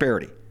produces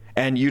prosperity.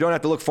 And you don't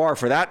have to look far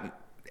for that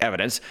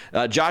evidence.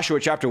 Joshua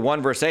chapter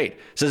 1 verse 8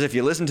 says, if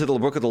you listen to the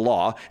book of the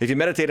law, if you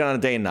meditate on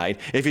it day and night,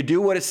 if you do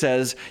what it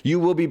says,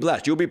 you will be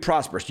blessed. You will be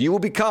prosperous. You will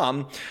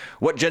become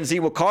what Gen Z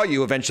will call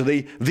you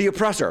eventually, the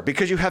oppressor,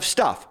 because you have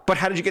stuff. But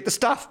how did you get the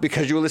stuff?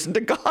 Because you listen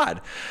to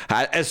God.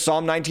 As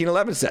Psalm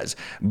 19:11 says,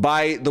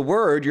 by the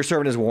word your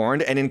servant is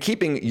warned, and in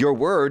keeping your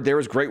word there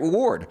is great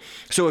reward.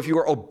 So if you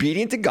are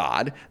obedient to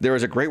God, there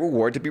is a great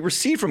reward to be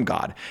received from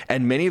God.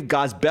 And many of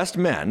God's best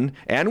men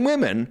and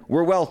women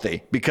were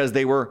wealthy because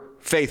they were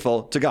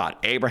faithful to God.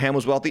 Abraham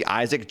was wealthy,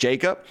 Isaac,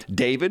 Jacob,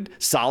 David,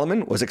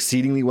 Solomon was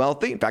exceedingly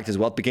wealthy. In fact, his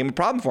wealth became a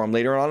problem for him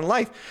later on in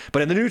life.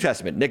 But in the New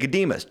Testament,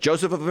 Nicodemus,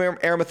 Joseph of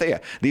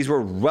Arimathea, these were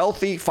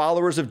wealthy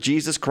followers of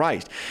Jesus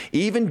Christ.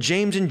 Even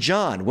James and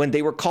John, when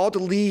they were called to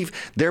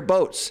leave their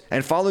boats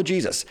and follow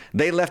Jesus,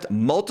 they left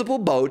multiple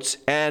boats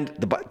and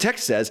the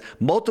text says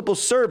multiple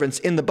servants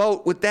in the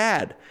boat with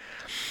dad.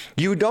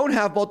 You don't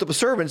have multiple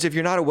servants if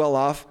you're not a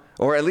well-off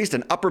or at least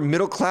an upper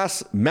middle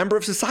class member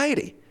of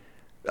society.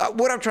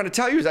 What I'm trying to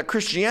tell you is that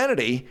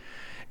Christianity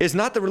is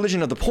not the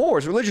religion of the poor,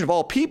 it's the religion of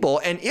all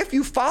people. And if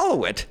you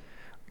follow it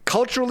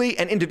culturally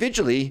and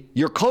individually,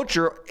 your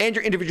culture and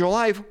your individual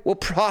life will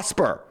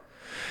prosper.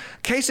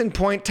 Case in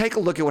point, take a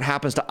look at what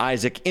happens to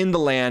Isaac in the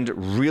land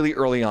really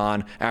early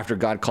on after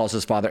God calls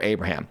his father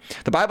Abraham.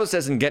 The Bible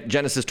says in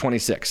Genesis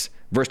 26,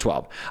 verse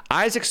 12,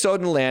 Isaac sowed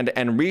in the land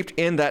and reaped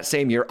in that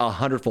same year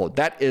 100-fold.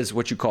 That is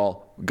what you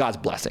call God's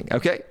blessing,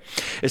 okay?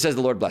 It says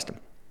the Lord blessed him.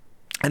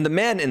 And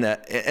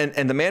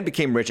the man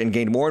became rich and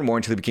gained more and more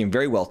until he became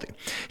very wealthy.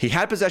 He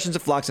had possessions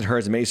of flocks and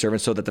herds and many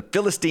servants, so that the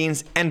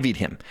Philistines envied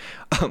him.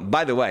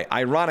 By the way,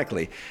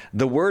 ironically,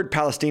 the word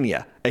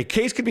Palestinia, a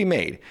case could be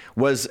made,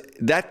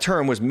 that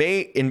term was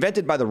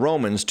invented by the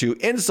Romans to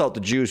insult the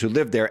Jews who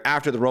lived there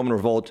after the Roman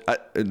revolt,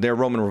 their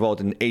Roman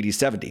revolt in AD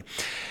 70.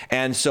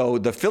 And so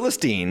the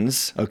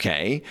Philistines,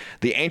 okay,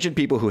 the ancient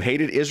people who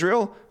hated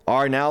Israel,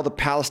 are now the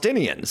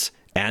Palestinians.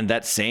 And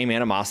that same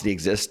animosity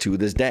exists to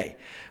this day.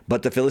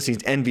 But the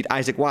Philistines envied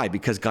Isaac. Why?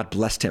 Because God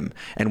blessed him.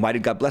 And why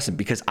did God bless him?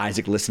 Because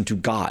Isaac listened to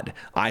God.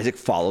 Isaac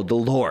followed the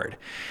Lord.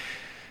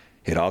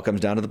 It all comes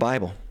down to the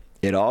Bible.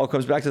 It all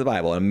comes back to the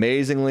Bible. And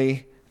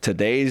amazingly,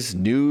 today's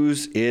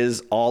news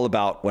is all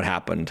about what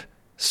happened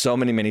so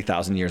many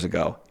thousand years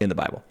ago in the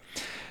Bible.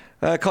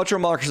 Cultural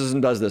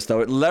Marxism does this,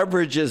 though. It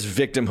leverages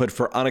victimhood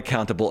for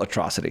unaccountable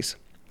atrocities.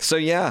 So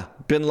yeah,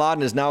 bin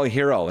Laden is now a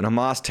hero, and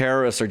Hamas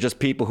terrorists are just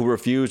people who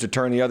refuse to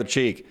turn the other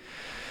cheek.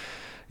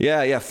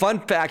 Yeah.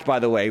 Fun fact, by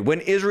the way, when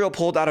Israel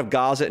pulled out of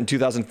Gaza in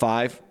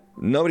 2005,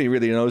 nobody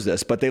really knows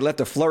this, but they left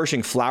a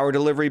flourishing flower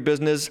delivery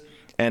business,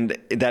 and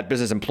that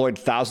business employed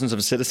thousands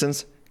of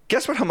citizens.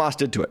 Guess what Hamas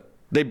did to it?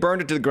 They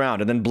burned it to the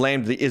ground and then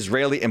blamed the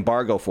Israeli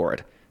embargo for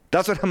it.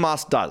 That's what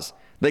Hamas does.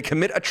 They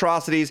commit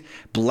atrocities,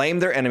 blame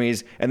their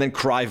enemies, and then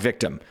cry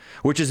victim,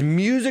 which is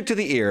music to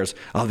the ears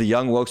of the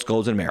young woke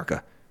skulls in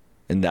America.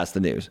 And that's the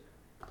news.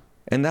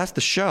 And that's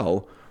the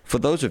show for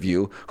those of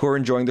you who are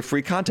enjoying the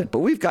free content. But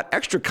we've got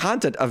extra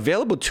content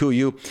available to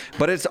you,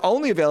 but it's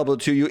only available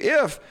to you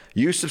if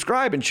you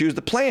subscribe and choose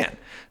the plan.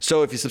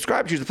 So if you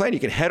subscribe and choose the plan, you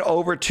can head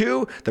over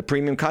to the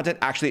premium content.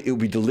 Actually, it will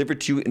be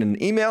delivered to you in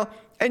an email,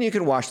 and you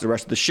can watch the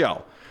rest of the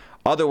show.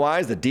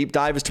 Otherwise, the deep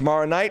dive is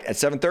tomorrow night at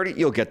 7:30.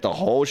 You'll get the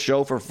whole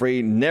show for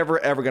free. Never,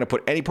 ever going to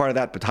put any part of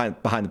that behind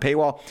the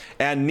paywall.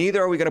 And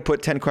neither are we going to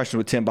put 10 Questions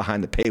with Tim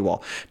behind the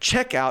paywall.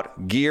 Check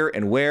out Gear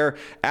and Wear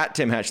at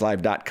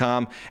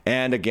timhatchlive.com.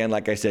 And again,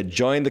 like I said,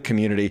 join the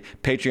community,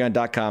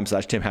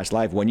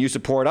 patreon.com/timhatchlive. When you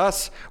support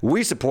us,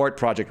 we support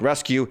Project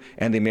Rescue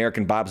and the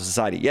American Bible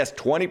Society. Yes,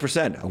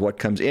 20% of what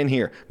comes in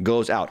here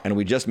goes out. And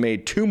we just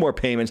made 2 more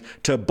payments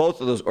to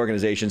both of those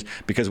organizations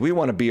because we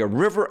want to be a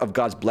river of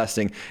God's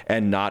blessing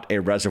and not a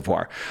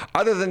reservoir.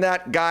 Other than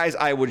that, guys,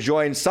 I will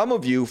join some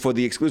of you for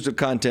the exclusive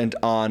content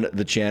on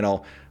the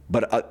channel,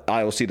 but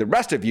I will see the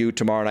rest of you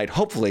tomorrow night,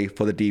 hopefully,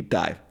 for the deep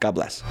dive. God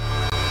bless.